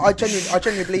 I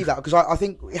genuinely believe that, because I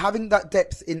think having that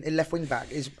depth in left wing back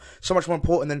is so much more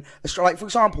important than, like, for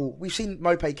example, we've seen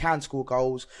Mopé can score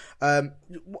goals. You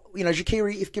know,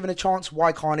 Zakiri, if given a chance,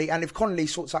 why can't he? And if Connolly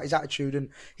sorts out his attitude and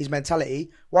his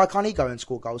mentality, why can't he go and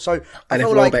score goals? So, and if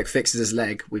Welbeck fixes his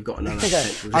leg, we've got another.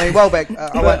 I mean, Welbeck.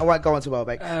 I won't go on to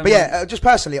Welbeck, but just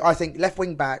personally, I think left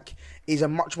wing back is a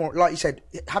much more, like you said,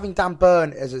 having Dan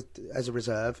Burn as a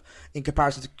reserve in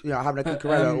comparison to, you know, having a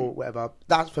Cucurella or whatever.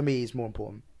 That for me is more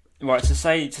important. Right, to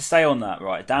say on that,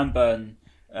 right, Dan Burn,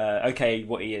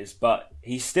 what he is, but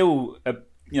he's still a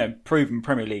proven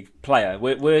Premier League player.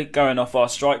 We're going off our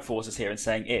strike forces here and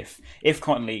saying if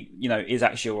Connolly, you know, is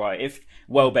actually all right, if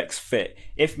Welbeck's fit,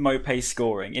 if Mopé's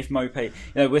scoring, if Mopé, you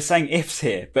know, we're saying ifs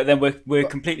here, but then we're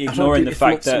completely ignoring the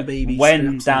fact that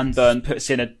when Dan Burn puts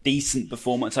in a decent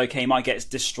performance, he might get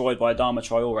destroyed by Adama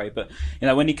Traore, but, you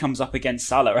know, when he comes up against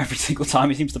Salah every single time,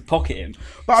 he seems to pocket him.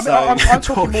 But I mean, I'm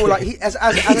talking more like as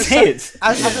a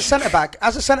centre back.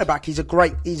 As a centre back, he's a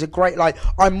great. Like,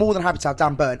 I'm more than happy to have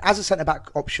Dan Burn as a centre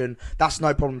back option. That's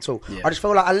no problem at all. I just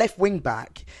feel like a left wing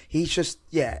back, he's just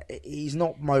he's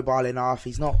not mobile enough.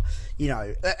 He's not, you know.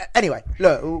 Anyway,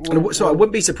 look. I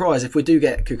wouldn't be surprised if we do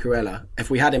get Cucurella. If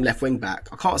we had him left wing back,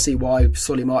 I can't see why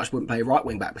Solly March wouldn't play right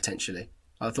wing back potentially.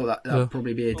 I thought that would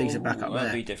probably be a decent backup there.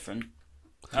 That'd be different.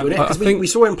 Because we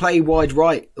saw him play wide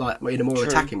right, like in a more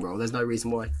attacking role. There's no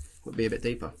reason why it would be a bit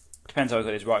deeper. Depends how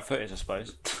good his right foot is, I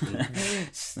suppose.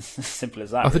 Simple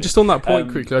as that. I think just on that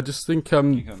point quickly, I just think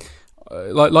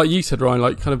like you said, Ryan,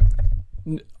 like kind of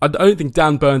I don't think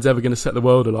Dan Burn's ever going to set the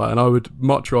world alight, and I would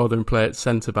much rather him play at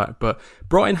centre back. But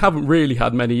Brighton haven't really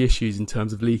had many issues in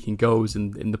terms of leaking goals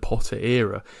in the Potter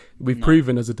era. We've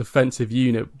proven as a defensive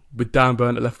unit with Dan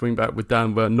Burn at left wing back, with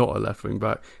Dan Burn not at left wing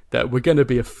back, that we're going to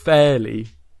be a fairly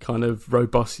kind of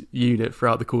robust unit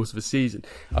throughout the course of a season.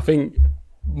 I think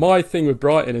my thing with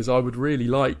Brighton is I would really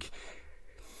like.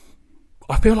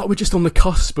 I feel like we're just on the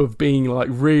cusp of being like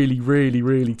really, really,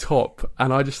 really top,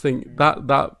 and I just think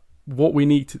that what we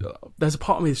need to. There's a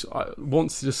part of me that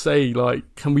wants to just say,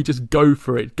 like, can we just go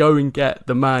for it? Go and get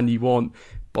the man you want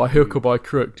by hook or by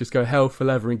crook. Just go hell for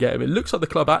leather and get him. It looks like the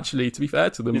club, actually, to be fair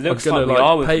to them, it looks are going like to we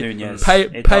are like with Nunez.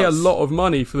 pay a lot of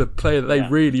money for the player that they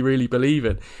really, really believe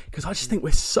in. Because I just think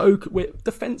we're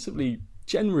defensively.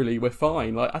 Generally, we're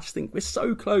fine. Like, I just think we're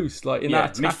so close. Like in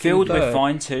that midfield, we're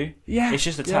fine too. Yeah, it's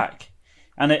just attack.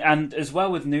 And as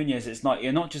well with Nunez, it's not,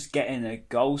 you're not just getting a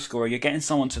goal scorer, you're getting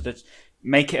someone to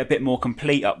make it a bit more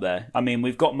complete up there. I mean,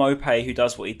 we've got Mopé who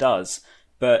does what he does,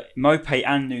 but Mopé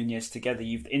and Nunez together,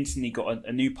 you've instantly got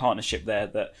a new partnership there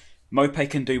that Mopé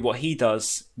can do what he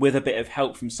does with a bit of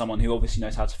help from someone who obviously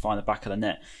knows how to find the back of the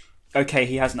net. Okay,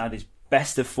 he hasn't had his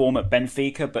best of form at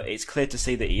Benfica, but it's clear to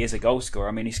see that he is a goal scorer.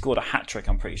 I mean, he scored a hat-trick,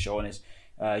 I'm pretty sure, on his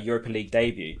Europa League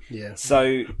debut. Yeah.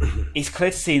 So it's clear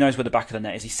to see he knows where the back of the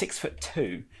net is. He's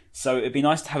 6'2", so it'd be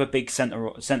nice to have a big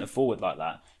centre forward like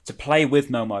that to play with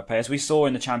Mel Mopé, as we saw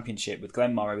in the Championship with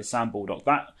Glenn Murray, with Sam Baldock.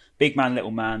 That big man, little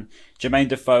man, Jermaine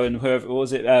Defoe, and whoever what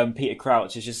was it, Peter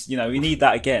Crouch is just, we need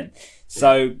that again.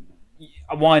 So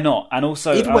why not? And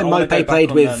also, even when Mopé played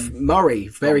with Murray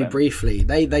very briefly,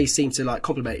 they seemed to like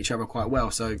complement each other quite well.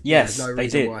 So yes, no they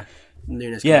reason did. Why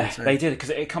Nunes they did, because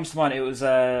it comes to mind. It was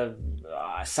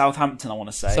Southampton, I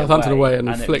want to say. Southampton away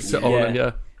and flicked it on,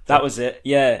 and that was it.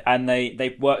 Yeah, and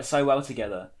they worked so well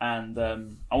together, and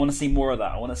I want to see more of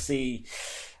that. I want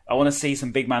to see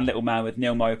some big man, little man with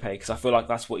Neil Mopé, because I feel like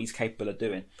that's what he's capable of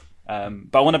doing.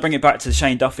 But I want to bring it back to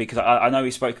Shane Duffy, because I know we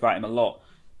spoke about him a lot,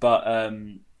 but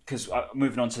because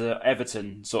moving on to the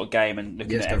Everton sort of game and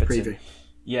looking at Everton,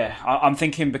 I'm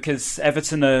thinking, because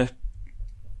Everton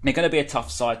they're going to be a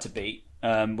tough side to beat.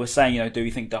 We're saying, do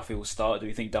we think Duffy will start? Do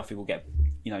we think Duffy will get,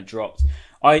 dropped?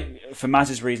 For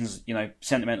Maz's reasons,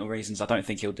 sentimental reasons, I don't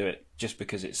think he'll do it, just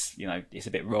because it's, it's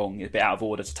a bit wrong, it's a bit out of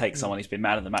order to take someone who's been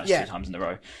man of the match 2 times in a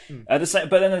row. But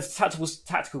then there's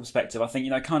tactical perspective. I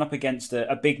think, coming up against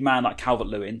a big man like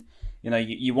Calvert-Lewin,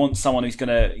 you want someone who's going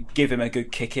to give him a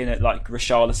good kick in at like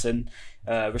Richarlison.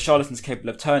 Richarlison's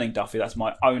capable of turning Duffy. That's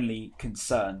my only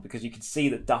concern, because you can see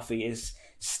that Duffy is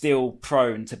still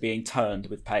prone to being turned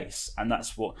with pace, and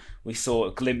that's what we saw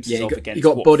glimpses of against he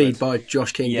got Watford. Bodied by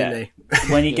Josh King, didn't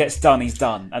he? When he gets done, he's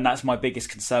done, and that's my biggest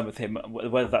concern with him.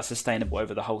 Whether that's sustainable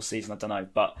over the whole season, I don't know.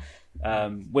 But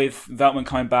with Veltman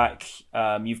coming back,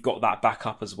 you've got that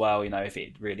backup as well. If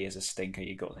it really is a stinker,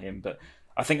 you've got him. But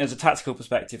I think there's a tactical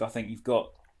perspective. I think you've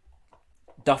got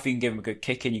Duffy can give him a good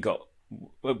kick in. You've got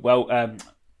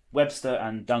Webster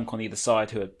and Dunk on either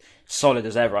side, who are solid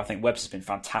as ever. I think Webster's been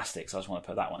fantastic, so I just want to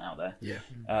put that one out there.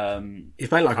 Yeah, he's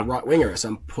playing like a right winger at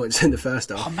some points in the first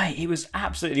half. Oh mate, he was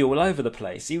absolutely all over the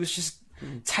place. He was just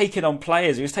taking on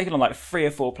players. He was taking on like 3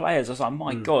 or 4 players. I was like,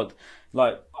 my God,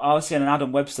 like I was seeing an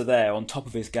Adam Webster there on top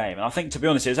of his game, and I think, to be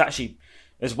honest, it was actually,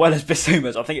 as well as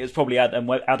Bissouma's, I think it was probably Adam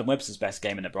Webster's best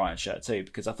game in the Brighton shirt too,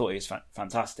 because I thought he was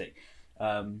fantastic.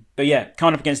 But yeah,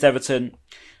 coming up against Everton,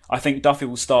 I think Duffy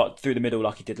will start through the middle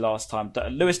like he did last time.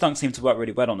 Lewis Dunk seemed to work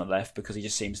really well on the left, because he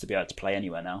just seems to be able to play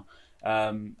anywhere now.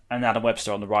 And Adam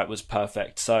Webster on the right was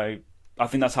perfect. So I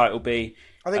think that's how it will be.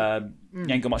 I think you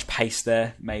ain't got much pace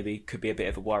there. Maybe could be a bit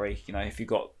of a worry. If you've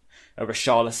got a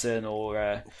Richarlison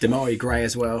or Damari Gray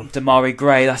as well. Damari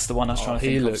Gray, that's the one I was trying to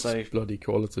think of. He looks bloody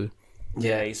quality.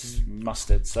 Yeah, he's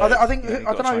mustard. So I think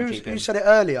I don't know who said it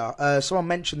earlier. Someone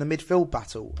mentioned the midfield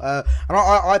battle, and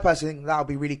I personally think that'll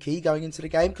be really key going into the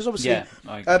game, because obviously,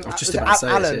 just about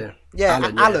to say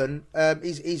Alan,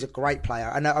 he's a great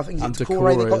player, and I think he's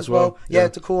Decore they got as well.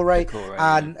 Decore,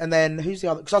 and then who's the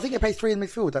other? Because I think they play 3 in the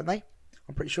midfield, don't they?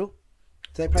 I'm pretty sure.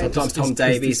 Do they play sometimes Tom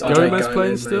Davies, Gomez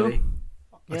playing still.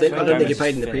 I don't think he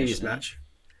played in the previous match.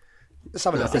 Let's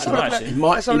have a look. He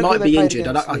might be injured.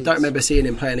 I don't remember seeing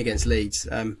him playing against Leeds.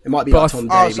 It might be like Tom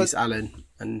Davies, Allen,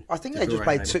 and I think they just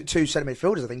played two centre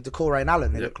midfielders. I think Decore and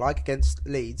Allen they look like against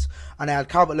Leeds, and they had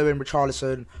Calvert-Lewin,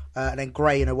 Richarlison, and then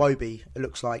Gray and Iwobi, it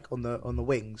looks like, on the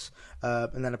wings,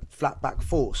 and then a flat back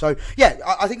four. So yeah,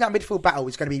 I think that midfield battle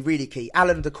is going to be really key.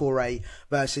 Alan Decore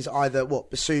versus either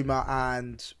Basuma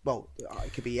and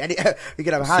it could be any. We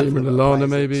could have a handful of Lallana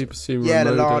maybe. Basuma,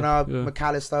 Lallana,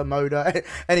 McAllister, Moda.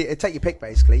 Take your pick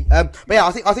basically. But yeah,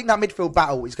 I think that midfield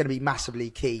battle is going to be massively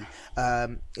key.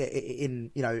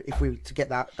 If we were to get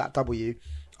that W.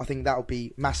 I think that'll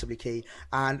be massively key,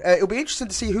 and it'll be interesting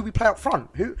to see who we play up front.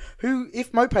 Who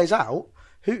if Mope's out,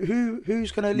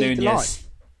 who's going to lead the line?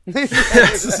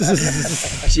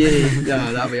 Gee,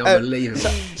 no, that'll be unbelievable.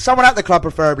 Someone at the club,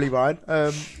 preferably, Ryan.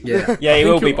 Yeah, he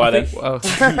will be by then.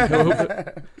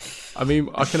 I mean,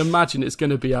 I can imagine it's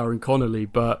going to be Aaron Connolly,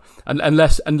 but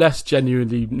unless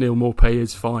genuinely Neil Maupay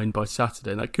is fine by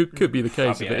Saturday, and that could be the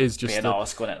case if it is just an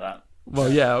arse at that.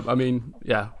 Well, yeah, I mean,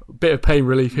 a bit of pain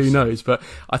relief, who knows? But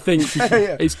I think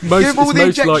it's most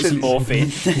likely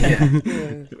morphine.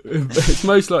 It's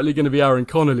most likely going to be Aaron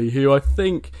Connolly, who I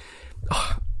think.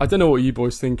 I don't know what you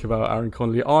boys think about Aaron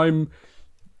Connolly. I'm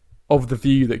of the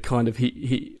view that kind of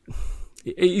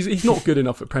he's not good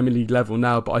enough at Premier League level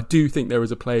now, but I do think there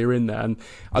is a player in there, and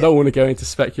I don't want to go into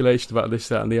speculation about this,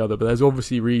 that, and the other. But there's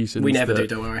obviously reasons. We never do.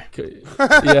 Don't worry.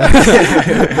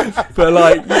 Yeah, but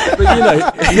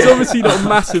he's obviously not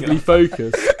massively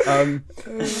focused,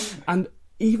 and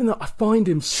even though I find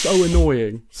him so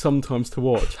annoying sometimes to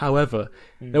watch. However,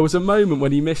 there was a moment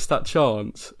when he missed that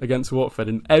chance against Watford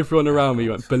and everyone around me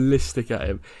went ballistic at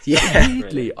him. Yeah.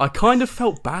 Weirdly, I kind of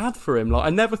felt bad for him. Like,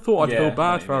 I never thought I'd feel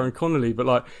bad for Aaron Connolly, but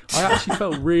I actually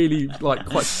felt really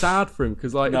quite sad for him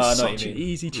because it was such an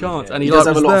easy chance. Yeah. And he does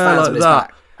have a lot of fans on his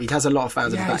back. He has a lot of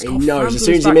fans on his back. He knows as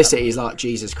soon as he misses it, he's like,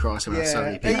 Jesus Christ, I'm so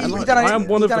many people. I am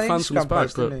one of the fans on his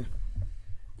back, but...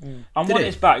 I'm on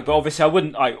his back, but obviously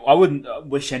I wouldn't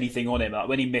wish anything on him. Like,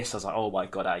 when he missed, I was like, "Oh my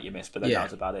god, you missed!" But then that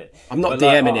was about it. I'm not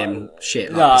DMing him shit.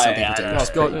 Some people do.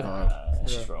 That's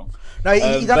just wrong. No,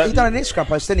 he done an Instagram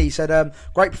post, didn't he? He said,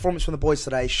 "Great performance from the boys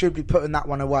today. Should be putting that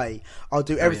one away. I'll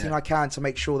do everything I can to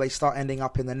make sure they start ending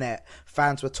up in the net.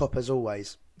 Fans were top as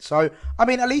always." So, I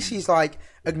mean, at least he's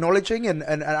acknowledging and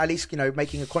at least,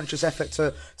 making a conscious effort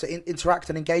to interact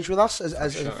and engage with us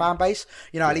as a fan base.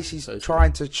 At least he's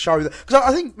trying to show that. Because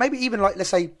I think maybe even let's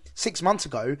say 6 months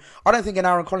ago, I don't think an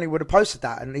Aaron Connolly would have posted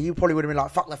that, and he probably would have been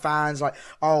like, "Fuck the fans!" I'm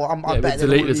better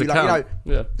than all of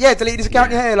you. Delete his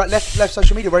account. Left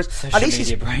social media. Whereas at least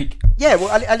he's break. Yeah, well,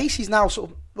 at least he's now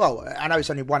sort of. Well, I know it's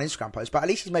only one Instagram post, but at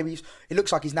least it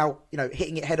looks like he's now,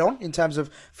 hitting it head on in terms of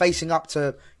facing up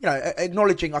to,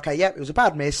 acknowledging, okay, it was a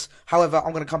bad miss. However,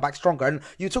 I'm going to come back stronger. And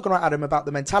you were talking about, Adam, about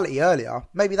the mentality earlier.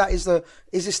 Maybe that is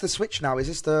this the switch now? Is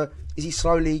he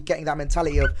slowly getting that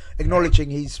mentality of acknowledging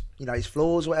his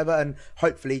flaws or whatever, and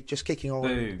hopefully just kicking on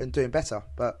and doing better?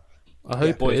 But I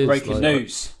hope boys, breaking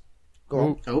news. Go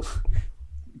on. Oh.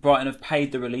 Brighton have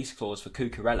paid the release clause for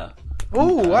Cucurella.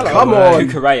 Oh, hello. Come on.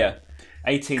 Cucurella.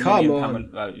 £18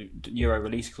 million euro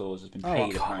release clause has been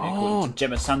paid apparently according to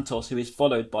Gemma Santos, who is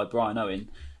followed by Brian Owen.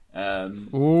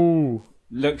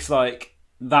 Looks like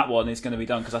that one is going to be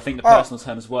done because I think the personal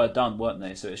terms were done, weren't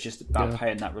they? So it's just about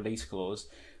paying that release clause.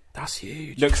 That's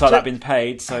huge. Looks like that's been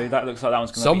paid, so that looks like that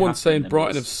one's going to be Someone's saying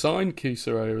Brighton have signed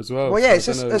Cusero as well. Well, yeah, it's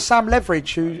just Sam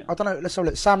Leveridge, who, I don't know, let's have a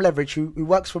look. Sam Leveridge, who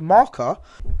works for Marca.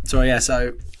 So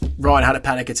Ryan had a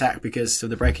panic attack because of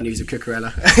the breaking news of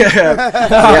Cucurella.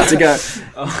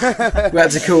 We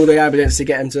had to call the ambulance to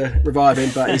get him to revive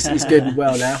him, but he's good and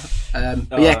well now.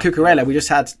 Cucurella, we just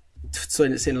had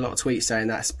seen a lot of tweets saying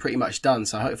that's pretty much done,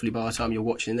 so hopefully by the time you're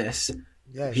watching this,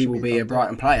 he will be a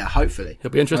Brighton player, hopefully. It'll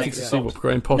be interesting to see what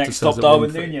Graham Potter says. Next stop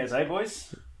Darwin Núñez,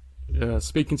 boys? Yeah,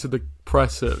 speaking to the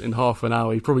press in half an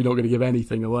hour, he's probably not going to give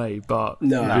anything away, but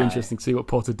it'll be interesting to see what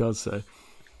Potter does say.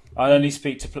 I only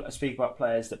speak about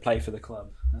players that play for the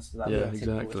club.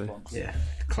 Exactly. Response. Yeah,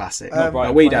 classic.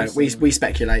 We don't. We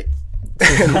speculate.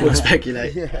 We'll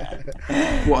speculate.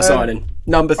 What a signing.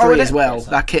 Number 3 as well.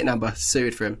 That kit number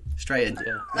suited for him. Straight in.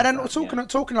 Yeah. And then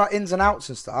talking like ins and outs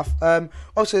and stuff.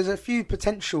 Also, there's a few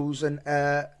potentials, and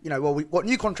we've got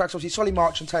new contracts. Obviously, Solly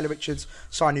March and Taylor Richards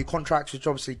signed new contracts, which is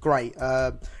obviously great.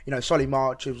 Solly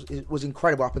March was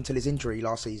incredible up until his injury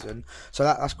last season, so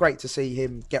that's great to see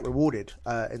him get rewarded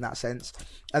in that sense.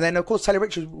 And then, of course, Taylor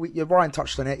Richards, Ryan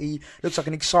touched on it. He looks like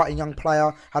an exciting young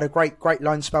player. Had a great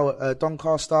loan spell at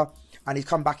Doncaster. And he's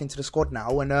come back into the squad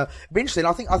now, and it'll be interesting.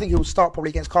 I think he'll start probably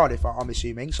against Cardiff, I'm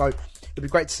assuming. So it'll be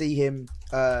great to see him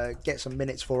get some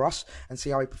minutes for us and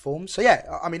see how he performs. So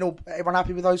I mean, everyone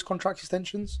happy with those contract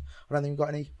extensions? I don't think we've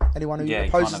got anyone who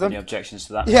opposes them. Any objections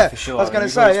to that? Yeah, for sure. I was going to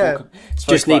say,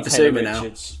 just need Basuma now.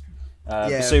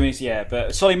 Basumi's,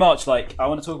 but Solly March, I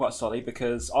want to talk about Solly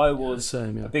because I was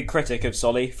a big critic of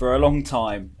Solly for a long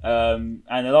time, and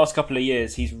the last couple of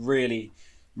years he's really,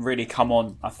 really come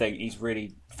on. I think he's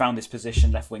really found his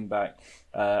position, left wing back.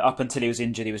 Up until he was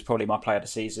injured, he was probably my player of the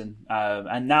season,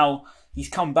 and now he's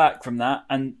come back from that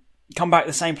and come back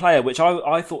the same player, which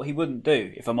I thought he wouldn't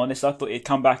do. If I'm honest, I thought he'd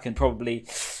come back and probably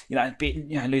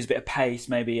lose a bit of pace,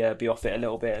 maybe be off it a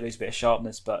little bit, lose a bit of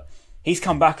sharpness, but he's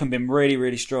come back and been really,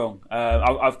 really strong.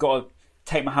 I've got to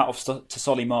take my hat off to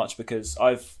Solly March because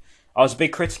I was a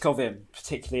big critic of him,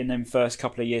 particularly in them first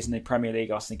couple of years in the Premier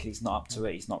League. I was thinking he's not up to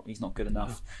it. He's not good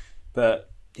enough.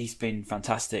 But he's been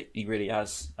fantastic. He really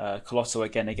has. Colossal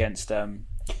again against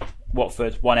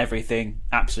Watford. Won everything,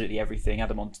 absolutely everything.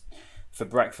 Had him on for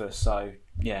breakfast. So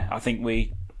yeah, I think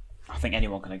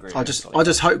anyone can agree. I just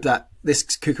hope that this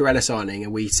Cucurella signing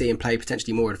and we see him play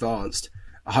potentially more advanced.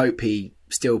 I hope he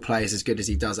still plays as good as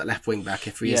he does at left wing back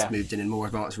if he is moved in a more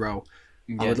advanced role.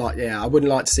 Yeah. I wouldn't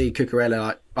like to see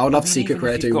Cucurella. I would love to see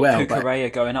Cucurella do well.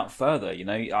 Cucurella going up further,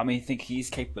 I think he's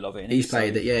capable of it. He's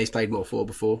played more forward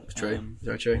before. It's true.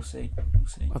 Very true. We'll see.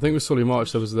 I think with Solly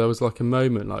March, there was a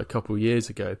moment a couple of years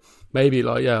ago, maybe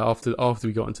after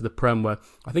we got into the Prem, where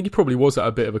I think he probably was at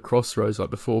a bit of a crossroads,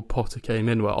 before Potter came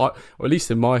in. Or at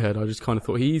least in my head, I just kind of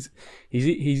thought he's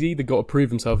either got to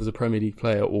prove himself as a Premier League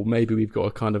player, or maybe we've got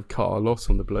to kind of cut our loss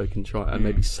on the bloke and try and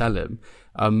maybe sell him.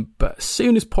 But as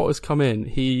soon as Potter's come in,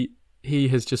 he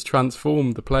has just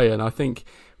transformed the player, and I think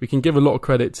we can give a lot of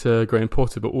credit to Graham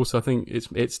Potter, but also I think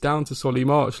it's down to Solly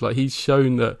March. He's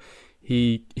shown that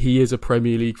he is a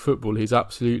Premier League footballer. He's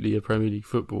absolutely a Premier League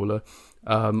footballer.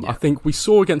 I think we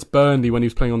saw against Burnley when he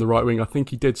was playing on the right wing, I think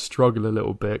he did struggle a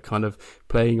little bit, kind of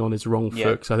playing on his wrong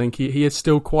foot. Because I think he is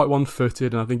still quite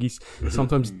one-footed, and I think he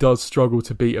sometimes does struggle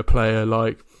to beat a player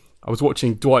like... I was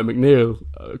watching Dwight McNeil,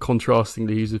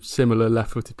 contrastingly, who's a similar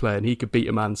left-footed player, and he could beat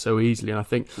a man so easily. And I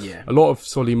think a lot of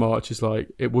Solly March is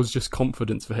it was just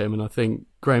confidence for him, and I think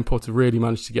Graham Potter really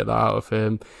managed to get that out of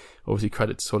him. Obviously,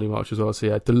 credit to Solly March as well. So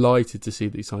yeah, delighted to see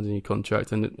that he signed a new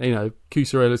contract, and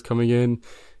Cucurella's coming in.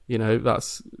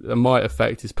 That might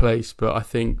affect his place, but I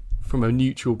think from a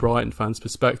neutral Brighton fan's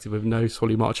perspective, with no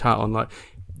Solly March hat on,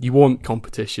 you want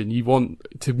competition. You want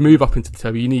to move up into the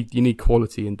table. You need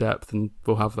quality and depth, and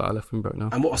we'll have that at left wing back now.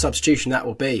 And what a substitution that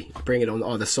will be! Bringing on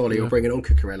either Solly or bringing on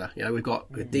Cucurella. We've got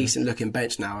a decent looking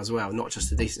bench now as well, not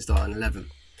just a decent starting 11.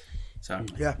 So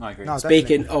yeah, I agree. No,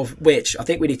 speaking of which, I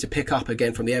think we need to pick up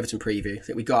again from the Everton preview. I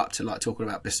think we got up to talking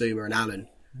about Bissouma and Allen,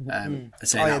 and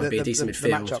saying that would be a decent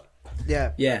midfield.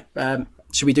 Yeah.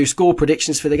 Should we do score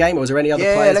predictions for the game, or is there any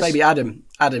other players? Maybe Adam.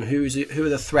 Who are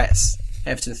the threats?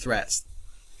 Everton threats.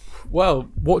 Well,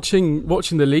 watching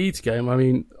the Leeds game,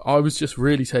 I was just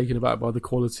really taken aback by the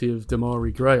quality of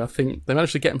Damari Gray. I think they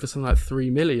managed to get him for something like 3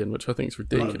 million, which I think is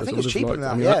ridiculous. I think it's cheaper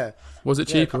than that, Was it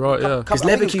cheaper? Right, yeah. Because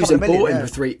Leverkusen bought him for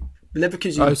 3.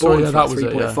 Leverkusen bought him for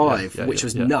 3.5, which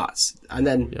was nuts. And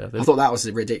then I thought that was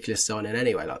a ridiculous signing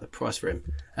anyway, the price for him.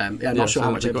 I'm not sure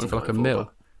how much they got him for $1 million.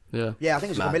 Yeah, I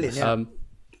think it was $1 million. Yeah.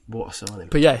 What a signing!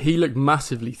 But yeah, he looked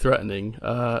massively threatening.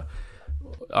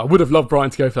 I would have loved Brighton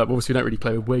to go for that, but obviously we don't really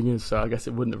play with wingers, so I guess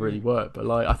it wouldn't have really worked. But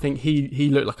I think he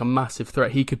looked like a massive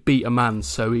threat. He could beat a man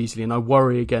so easily, and I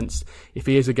worry if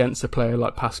he is against a player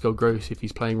like Pascal Gross, if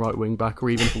he's playing right wing back, or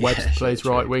even if Webster plays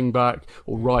right wing back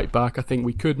or right back. I think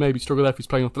we could maybe struggle there if he's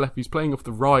playing off the left. If he's playing off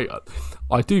the right,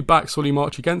 I do back Solly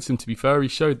March against him. To be fair, he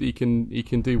showed that he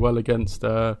can do well against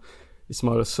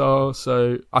Ismail Assar.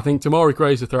 So I think Damari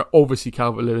Gray's the threat. Obviously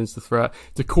Calvert-Lewin's the threat.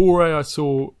 Decore, I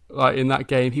saw in that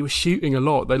game, he was shooting a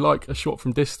lot. They like a shot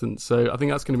from distance. So I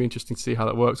think that's going to be interesting to see how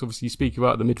that works. Obviously you speak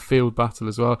about the midfield battle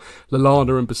as well.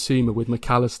 Lallana and Bissouma with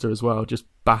McAllister as well just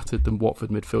battered the Watford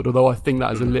midfield. Although I think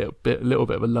that is a little bit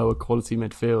of a lower quality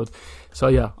midfield. So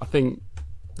yeah, I think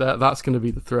that's going to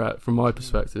be the threat from my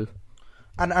perspective.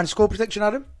 And score prediction,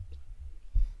 Adam?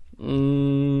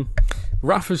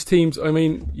 Rafa's teams,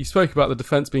 you spoke about the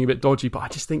defence being a bit dodgy, but I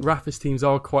just think Rafa's teams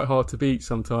are quite hard to beat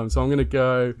sometimes. So I'm going to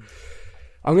go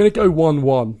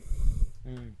 1-1.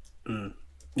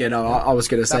 Yeah, no, I was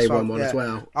going to say 1-1 as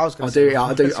well. I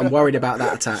do. I'm worried about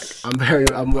that attack. I'm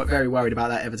very worried about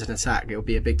that Everton attack. It'll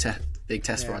be a big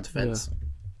test for our defence.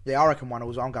 Yeah, I reckon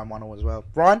 1-0. I'm going 1-0 as well.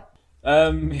 Brian?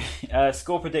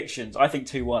 Score predictions. I think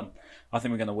 2-1. I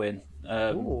think we're going to win.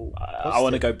 I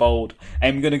want to go bold.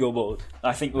 I'm going to go bold.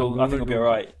 I think we'll be all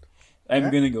right. I'm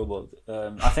going to go bold.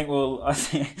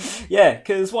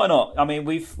 Because why not?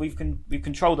 We've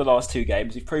controlled the last 2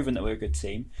 games. We've proven that we're a good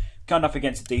team. Going up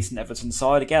against a decent Everton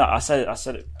side again. I said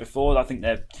it before. I think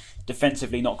they're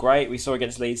defensively not great. We saw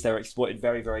against Leeds they were exploited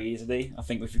very, very easily. I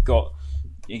think we've got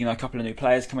a couple of new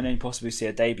players coming in, possibly see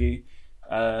a debut.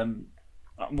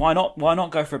 why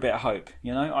not go for a bit of hope?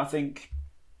 You know, I think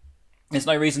there's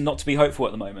no reason not to be hopeful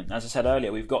at the moment. As I said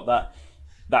earlier, we've got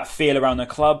that feel around the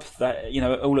club, that, you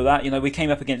know, all of that. You know, we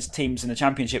came up against teams in the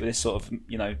Championship with this sort of,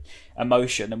 you know,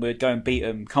 emotion, and we'd go and beat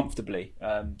them comfortably.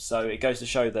 So it goes to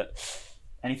show that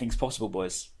anything's possible,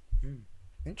 boys.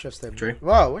 Interesting. True.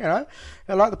 Well, you know,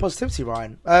 I like the positivity,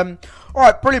 Ryan. All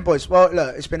right, brilliant, boys. Well,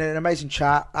 look, it's been an amazing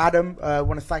chat. Adam, I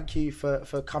want to thank you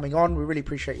for coming on. We really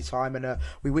appreciate your time, and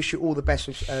we wish you all the best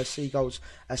with Seagulls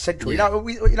Central. Yeah.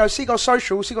 You know, Seagulls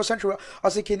Social, Seagulls Central. I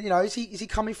was thinking, you know, is he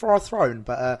coming for our throne?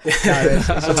 But no,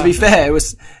 to be fair,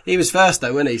 he was first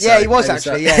though, wasn't he? So he was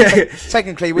actually. Yeah,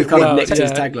 technically, we've kind of nicked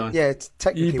his tagline. Yeah,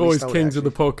 technically, you boys kings of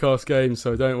the podcast game,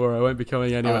 so don't worry, I won't be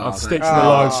coming anywhere. I'll stick to the Oh,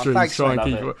 live stream, thanks, try and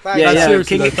mate. keep it.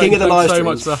 Thanks. King of the live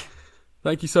streams.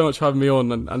 Thank you so much for having me on,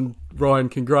 and Ryan,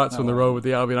 congrats on the role with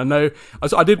the Albion. I know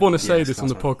I did want to say this on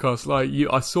the podcast. Like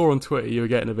I saw on Twitter you were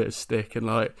getting a bit of stick, and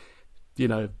like, you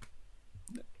know,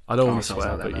 I don't want to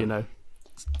swear, but you know,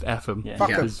 F them. Fuck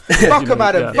them. Fuck them,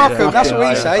 Adam. Fuck them. That's what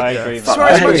we say. I agree. Swear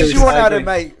as much as you want, Adam,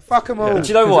 mate. Fuck them all. Do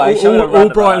you know what? All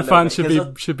Brighton fans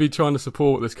should be trying to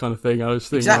support this kind of thing. I was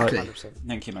thinking, exactly. Like,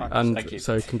 thank you, man. And thank you.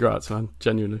 So congrats, man.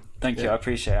 Genuinely. Thank you. I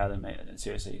appreciate it, Adam, mate.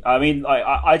 Seriously. I mean,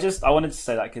 I wanted to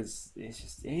say that because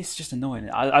it's just annoying.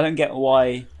 I don't get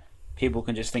why people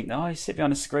can just think, oh, you sit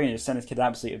behind a screen and just send this kid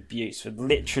absolute abuse for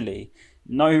literally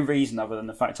no reason other than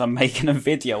the fact I'm making a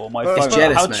video on my phone. It's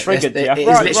jealous, How mate. triggered It's do you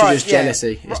literally have to just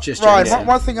jealousy. It's just Ryan,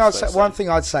 jealousy. one thing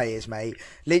I'd say is, mate,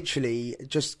 literally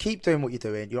just keep doing what you're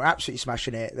doing. You're absolutely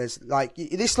smashing it. There's like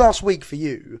this last week for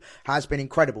you has been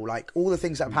incredible. Like all the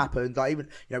things that have happened. Like even,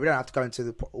 you know, we don't have to go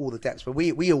into all the depths, but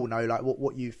we all know like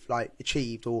what you've like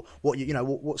achieved or what you know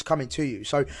what's coming to you.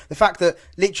 So the fact that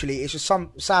literally it's just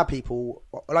some sad people,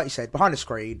 like you said, behind the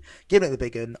screen, giving it the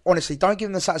big one. Honestly, don't give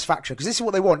them the satisfaction, because this is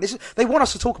what they want. They want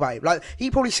us to talk about it. Like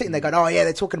he probably sitting there going, "Oh yeah,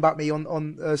 they're talking about me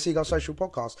on Seagull Social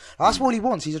podcast." That's all he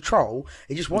wants. He's a troll.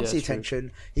 He just wants the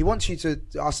attention. He wants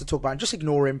us to talk about it. Just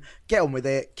ignore him. Get on with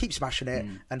it. Keep smashing it,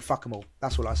 and fuck them all.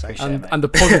 That's all I say. And the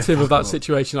positive of that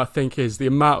situation, I think, is the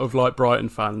amount of like Brighton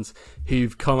fans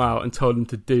who've come out and told him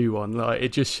to do one. Like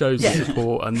it just shows the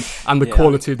support and the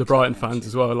quality of the Brighton fans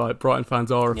as well. Like Brighton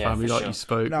fans are a family, like you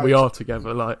spoke. No, we are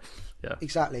together. Like. Yeah.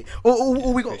 Exactly.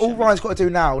 All Ryan's got to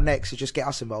do now next is just get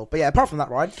us involved. But yeah, apart from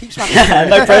that, Ryan, keep smashing.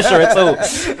 No pressure at all.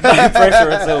 No pressure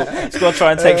at all. Just got to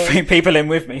try and take 3 people in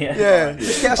with me. Yeah.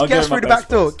 Just get us through the back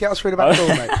door. Get us through the back door,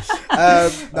 mate.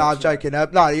 No, I'm joking.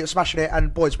 No, you're smashing it,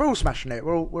 and boys, we're all smashing it.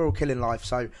 We're all killing life.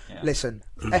 So listen,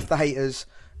 F the haters.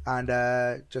 And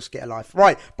just get a life.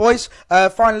 Right, boys.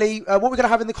 Finally, what we're gonna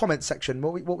have in the comments section?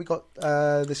 What we got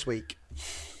this week?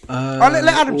 Let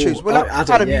Adam choose.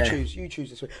 Adam, you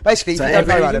choose this week. Basically, so if you don't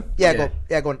know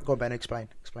Adam, go on, Ben. Explain.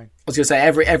 I was going to say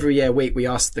every week we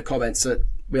ask the comments.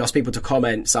 We ask people to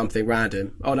comment something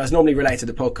random. Oh, that's normally related to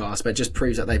the podcast, but it just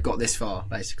proves that they've got this far,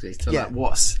 basically. So like,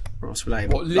 what's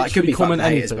relatable? Like, it could be comment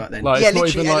haters, but then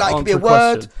literally, like, it could be a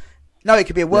word. Question. No, it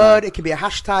could be a word. It could be a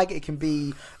hashtag. It can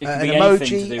be an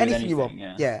emoji. Anything you want.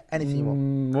 Yeah, anything you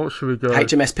want. What should we go?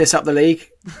 HMS piss up the league.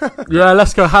 Yeah,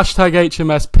 let's go. Hashtag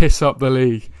HMS piss up the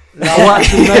league. Or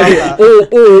actually, maybe,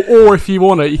 or if you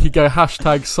want it, you could go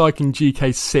hashtag Cycling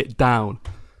GK sit down.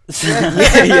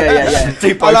 Yeah.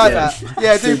 Do both. I like that.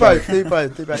 Yeah, do both.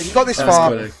 If you got this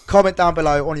far, comment down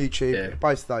below on YouTube. Yeah.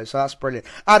 Both of those. So that's brilliant.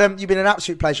 Adam, you've been an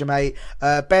absolute pleasure, mate.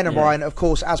 Ben and Ryan, of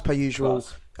course, as per usual.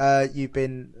 You've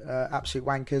been absolute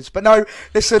wankers, but no,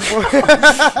 listen.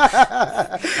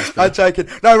 I'm joking.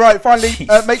 No, right. Finally,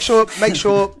 make sure if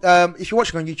you're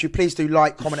watching on YouTube, please do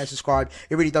like, comment, and subscribe.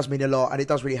 It really does mean a lot, and it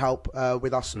does really help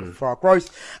with us for our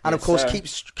growth. And of course,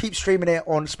 keep streaming it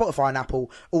on Spotify and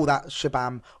Apple, all that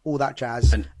shabam, all that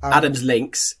jazz. And Adam's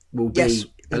links will be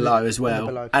below as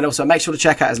well. And also make sure to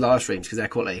check out his live streams because they're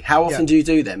quality. How often do you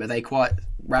do them? Are they quite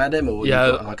random, or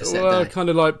like a set day? Kind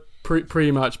of like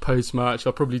pre-match, post-match.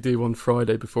 I'll probably do one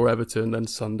Friday before Everton, then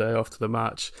Sunday after the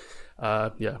match.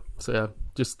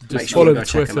 Just follow the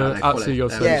Twitter at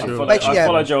Seagulls Central. I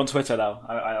followed you on Twitter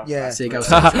now.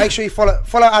 Make sure you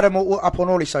follow Adam up on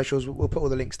all his socials. We'll put all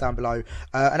the links down below.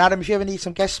 And Adam, if you ever need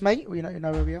some guests, mate, you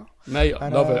know where we are. Mate, I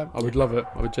love it. I would love it.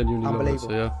 I would genuinely love it. So,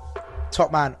 yeah.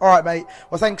 Top man. All right, mate.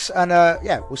 Well, thanks, and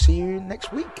we'll see you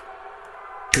next week.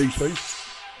 Peace.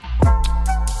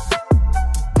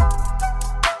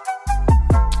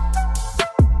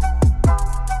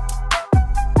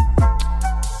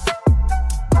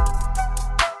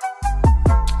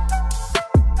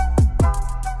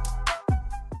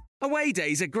 Away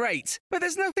days are great, but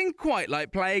there's nothing quite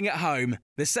like playing at home.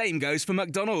 The same goes for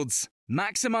McDonald's.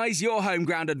 Maximise your home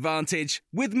ground advantage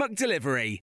with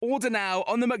McDelivery. Order now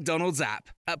on the MacDonald's app.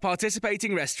 At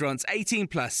participating restaurants, 18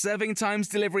 plus, serving times,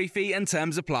 delivery fee and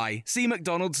terms apply. See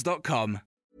mcdonalds.com.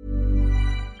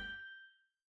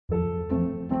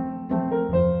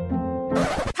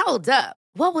 Hold up.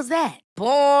 What was that?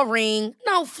 Boring.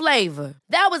 No flavor.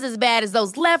 That was as bad as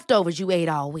those leftovers you ate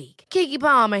all week. Keke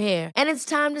Palmer here. And it's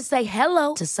time to say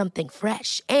hello to something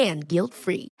fresh and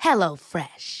guilt-free. Hello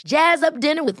Fresh. Jazz up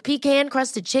dinner with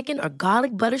pecan-crusted chicken or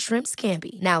garlic butter shrimp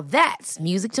scampi. Now that's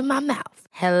music to my mouth.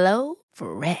 Hello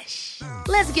Fresh.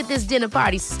 Let's get this dinner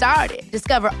party started.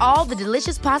 Discover all the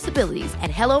delicious possibilities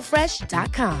at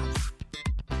hellofresh.com.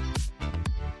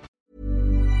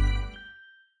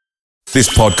 This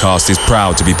podcast is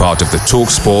proud to be part of the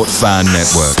TalkSport Fan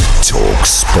Network.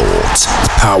 TalkSport.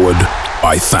 Powered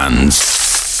by fans.